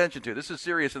to pay attention to. This is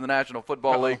serious in the National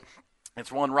Football League. It's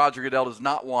one Roger Goodell does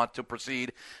not want to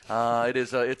proceed.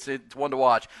 It's one to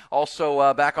watch.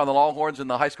 Also, back on the Longhorns in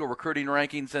the high school recruiting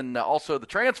rankings and also the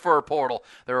transfer portal.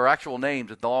 There are actual names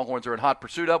that the Longhorns are in hot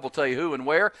pursuit of. We'll tell you who and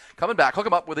where. Coming back, hook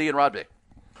 'em up with Ian Rodby.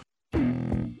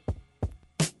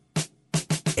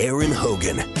 Aaron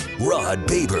Hogan, Rod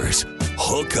Babers,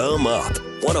 hook 'em up.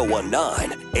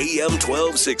 101.9 AM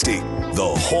 1260,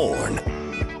 The Horn.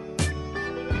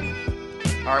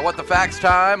 All right, What the Facts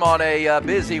time on a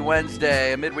busy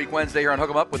Wednesday, a midweek Wednesday here on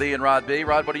Hook 'em Up with Ian Rod B.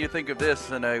 Rod, what do you think of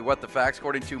this and a What the Facts?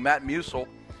 According to Matt Musil,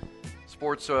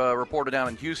 sports reporter down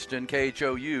in Houston,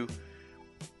 KHOU,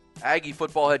 Aggie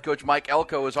football head coach Mike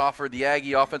Elko has offered the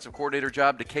Aggie offensive coordinator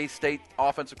job to K-State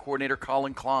offensive coordinator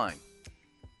Colin Klein.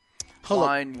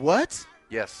 Klein, what?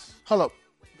 Yes. Hold up.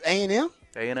 A&M?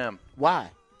 A&M.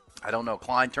 Why? I don't know.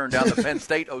 Klein turned down the Penn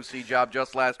State OC job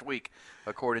just last week,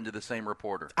 according to the same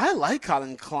reporter. I like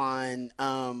Colin Klein.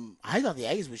 I thought the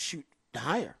Aggies would shoot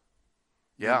higher.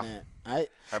 Yeah. I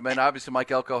mean, obviously,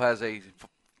 Mike Elko has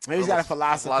maybe he's got a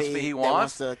philosophy he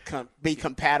wants to be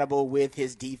compatible with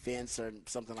his defense or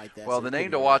something like that. Well, the name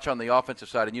to watch on the offensive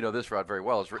side, and you know this, Rod, very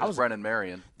well, is Brennan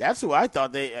Marion. That's who I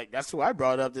thought that's who I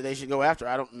brought up that they should go after.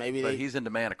 But he's in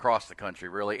demand across the country,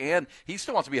 really, and he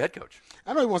still wants to be a head coach.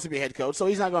 I know he wants to be a head coach, so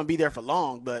he's not going to be there for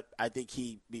long. But I think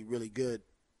he'd be really good.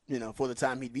 For the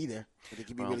time he'd be there. I think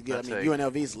he'd be really good.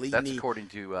 UNLV is leading. That's according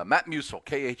to Matt Musil,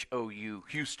 KHOU,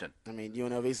 Houston.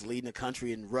 UNLV is leading the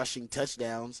country in rushing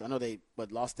touchdowns. I know they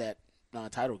lost that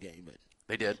title game, but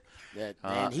they did.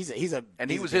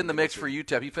 He was in the mix for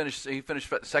UTEP. He finished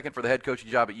second for the head coaching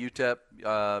job at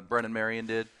UTEP. Brennan Marion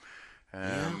did.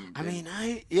 I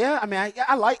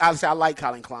like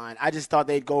Colin Klein. I just thought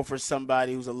they'd go for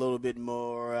somebody who's a little bit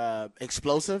more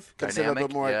explosive, dynamic, a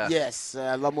bit more,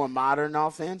 a lot more modern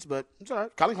offense. But it's all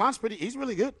right. Colin Klein's he's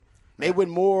really good. Maybe with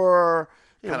more,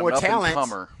 more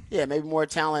talent. Yeah, maybe more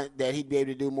talent that he'd be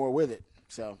able to do more with it.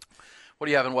 So, what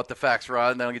do you have in What the Facts,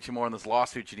 Rod? And then I'll get you more on this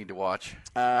lawsuit you need to watch.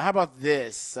 How about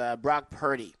this? Brock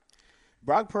Purdy.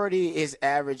 Brock Purdy is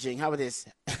averaging, how about this,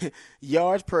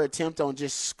 yards per attempt on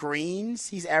just screens.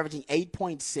 He's averaging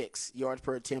 8.6 yards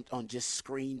per attempt on just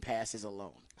screen passes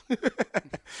alone.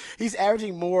 He's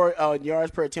averaging more yards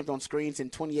per attempt on screens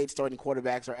than 28 starting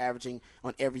quarterbacks are averaging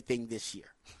on everything this year.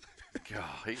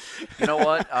 God, you know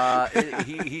what?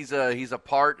 He's a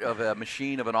part of a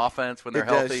machine of an offense when they're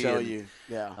healthy. It does show you,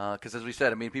 yeah. Because as we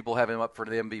said, people have him up for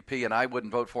the MVP, and I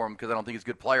wouldn't vote for him because I don't think he's a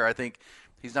good player. I think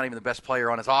He's not even the best player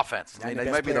on his offense. He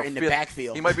might be in the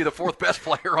backfield. He might be the fourth best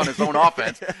player on his own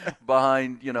offense,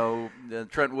 behind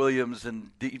Trent Williams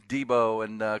and Debo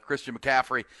and Christian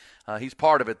McCaffrey. He's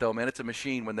part of it, though, man. It's a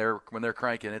machine when they're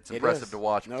cranking. It's impressive to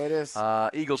watch. No, it is.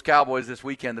 Eagles Cowboys this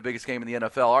weekend, the biggest game in the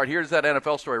NFL. All right, here's that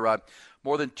NFL story, Rod.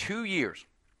 More than 2 years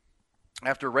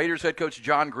after Raiders head coach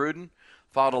John Gruden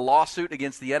filed a lawsuit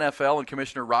against the NFL and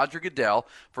Commissioner Roger Goodell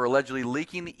for allegedly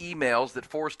leaking the emails that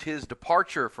forced his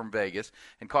departure from Vegas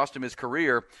and cost him his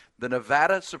career, the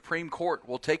Nevada Supreme Court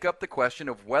will take up the question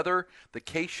of whether the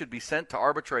case should be sent to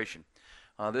arbitration.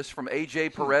 This from A.J.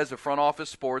 Perez of Front Office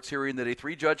Sports, hearing that a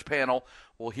 3-judge panel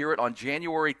will hear it on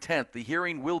January 10th. The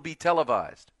hearing will be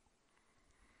televised.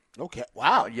 Okay.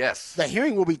 Wow. Yes. The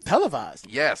hearing will be televised.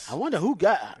 Yes. I wonder who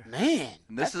got – man.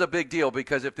 And this is a big deal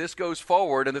because if this goes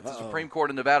forward and if the Supreme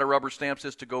Court in Nevada rubber stamps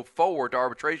this to go forward to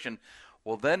arbitration,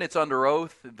 well, then it's under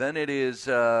oath. Then it is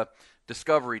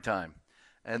discovery time.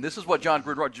 And this is what John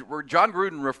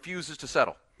Gruden refuses to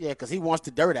settle. Yeah, because he wants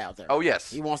the dirt out there. Oh, yes.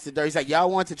 He wants the dirt. He's like,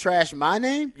 y'all want to trash my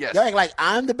name? Yes. Y'all act like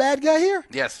I'm the bad guy here?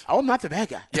 Yes. Oh, I'm not the bad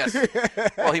guy. Yes.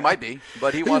 Well, he might be,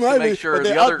 but he wants to make sure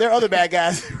there are other bad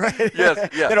guys, right? Yes,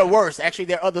 yeah. That are worse. Actually,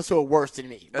 there are others who are worse than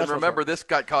me. And remember, this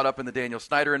got caught up in the Daniel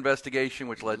Snyder investigation,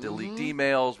 which led to leaked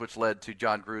emails, which led to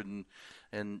John Gruden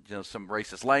and some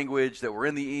racist language that were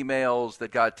in the emails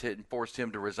that forced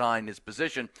him to resign his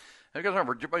position. And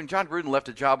remember, John Gruden left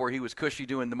a job where he was cushy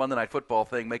doing the Monday Night Football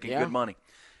thing, making good money.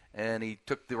 And he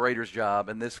took the Raiders job,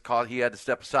 and he had to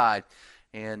step aside.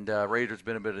 And Raiders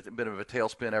been a bit of a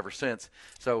tailspin ever since.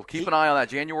 So keep an eye on that.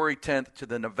 January 10th to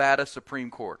the Nevada Supreme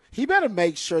Court. He better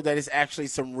make sure that it's actually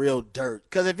some real dirt.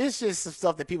 Because if it's just some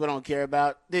stuff that people don't care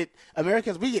about, that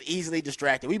Americans, we get easily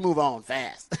distracted. We move on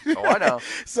fast. Oh, I know.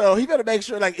 So he better make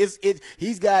sure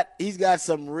he's got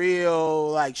some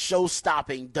real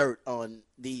show-stopping dirt on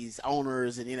these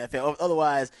owners in the NFL.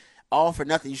 Otherwise, all for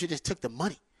nothing. You should just took the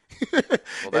money.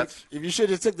 Well, if you should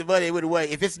have took the money, it would have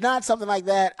waited. If it's not something like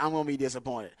that, I'm going to be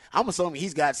disappointed. I'm assuming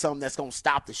he's got something that's going to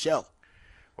stop the show.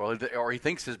 Well, or he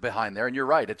thinks is behind there, and you're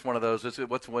right. It's one of those.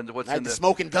 What's like in the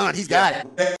smoking gun? He's got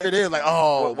it. There it is. Like,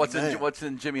 what's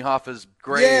in Jimmy Hoffa's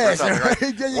grave? Yes, or something,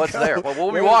 right? What's go. there? Well,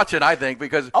 we'll be watching, I think,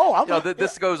 because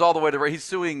this goes all the way to he's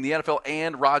suing the NFL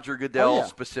and Roger Goodell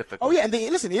specifically. Oh yeah, and the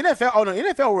NFL. Oh no,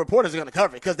 NFL reporters are going to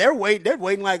cover it because they're waiting. They're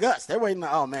waiting like us. They're waiting.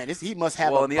 Like, oh man, he must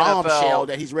have a bombshell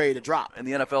that he's ready to drop. And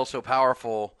the NFL is so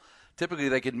powerful. Typically,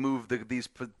 they can move these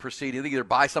proceedings. They either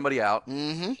buy somebody out,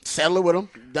 settle it with them,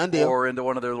 done deal, or into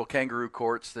one of their little kangaroo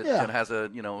courts that has a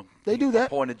they do that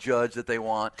appointed judge that they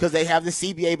want because they have the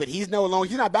CBA, but he's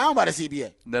not bound by the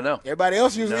CBA. No. Everybody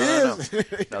else usually is.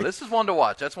 No, this is one to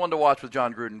watch. That's one to watch with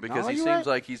John Gruden because he seems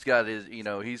like he's got his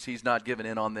he's not giving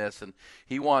in on this, and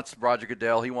he wants Roger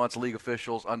Goodell, he wants league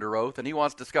officials under oath, and he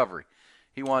wants discovery.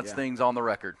 He wants things on the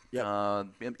record. Yep.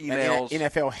 Emails. And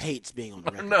NFL hates being on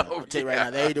the record. No, I'll tell you right now,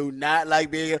 they do not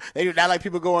like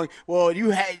people going, well,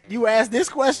 you asked this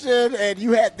question and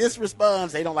you had this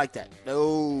response. They don't like that.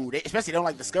 No, especially they don't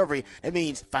like discovery. That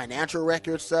means financial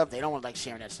record stuff. They don't like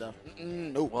sharing that stuff.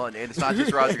 No. Well, and it's not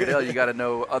just Roger Goodell. You got to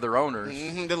know other owners.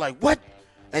 They're like, what?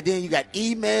 And then you got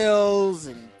emails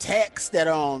and texts that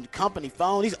are on company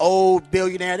phone. These old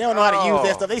billionaires, they don't know how to use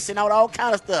that stuff. They send out all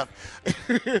kind of stuff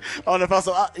on the phone.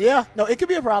 So, it could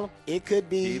be a problem. It could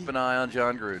be. Keep an eye on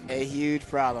John Gruden. A huge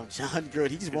problem. John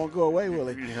Gruden, he just won't go away, will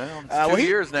he? Yeah, 2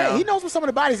 years now. He knows where some of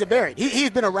the bodies are buried. He's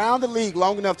been around the league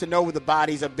long enough to know where the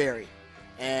bodies are buried.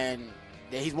 And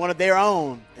he's one of their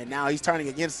own, and now he's turning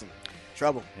against them.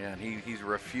 Trouble. Yeah, and he's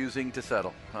refusing to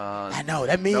settle. I know.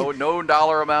 That means no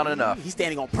dollar amount enough. He's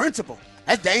standing on principle.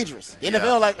 That's dangerous. The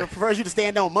NFL prefers you to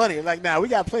stand on money. Like, we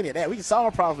got plenty of that. We can solve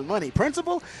our problems with money.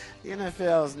 Principle, the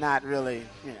NFL is not really,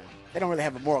 they don't really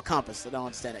have a moral compass. They don't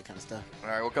understand that kind of stuff. All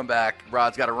right, we'll come back.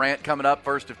 Rod's got a rant coming up,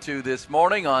 first of two this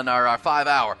morning on our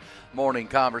 5-hour morning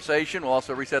conversation. We'll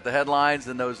also reset the headlines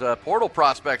and those portal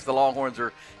prospects the Longhorns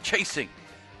are chasing.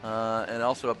 And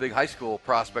also a big high school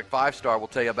prospect, 5-star, we'll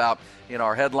tell you about in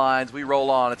our headlines. We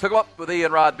roll on. It's Hook 'em Up with E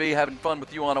and Rod B, having fun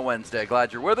with you on a Wednesday.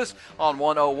 Glad you're with us on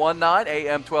 1019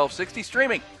 AM 1260,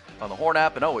 streaming on the Horn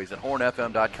app and always at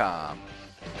hornfm.com.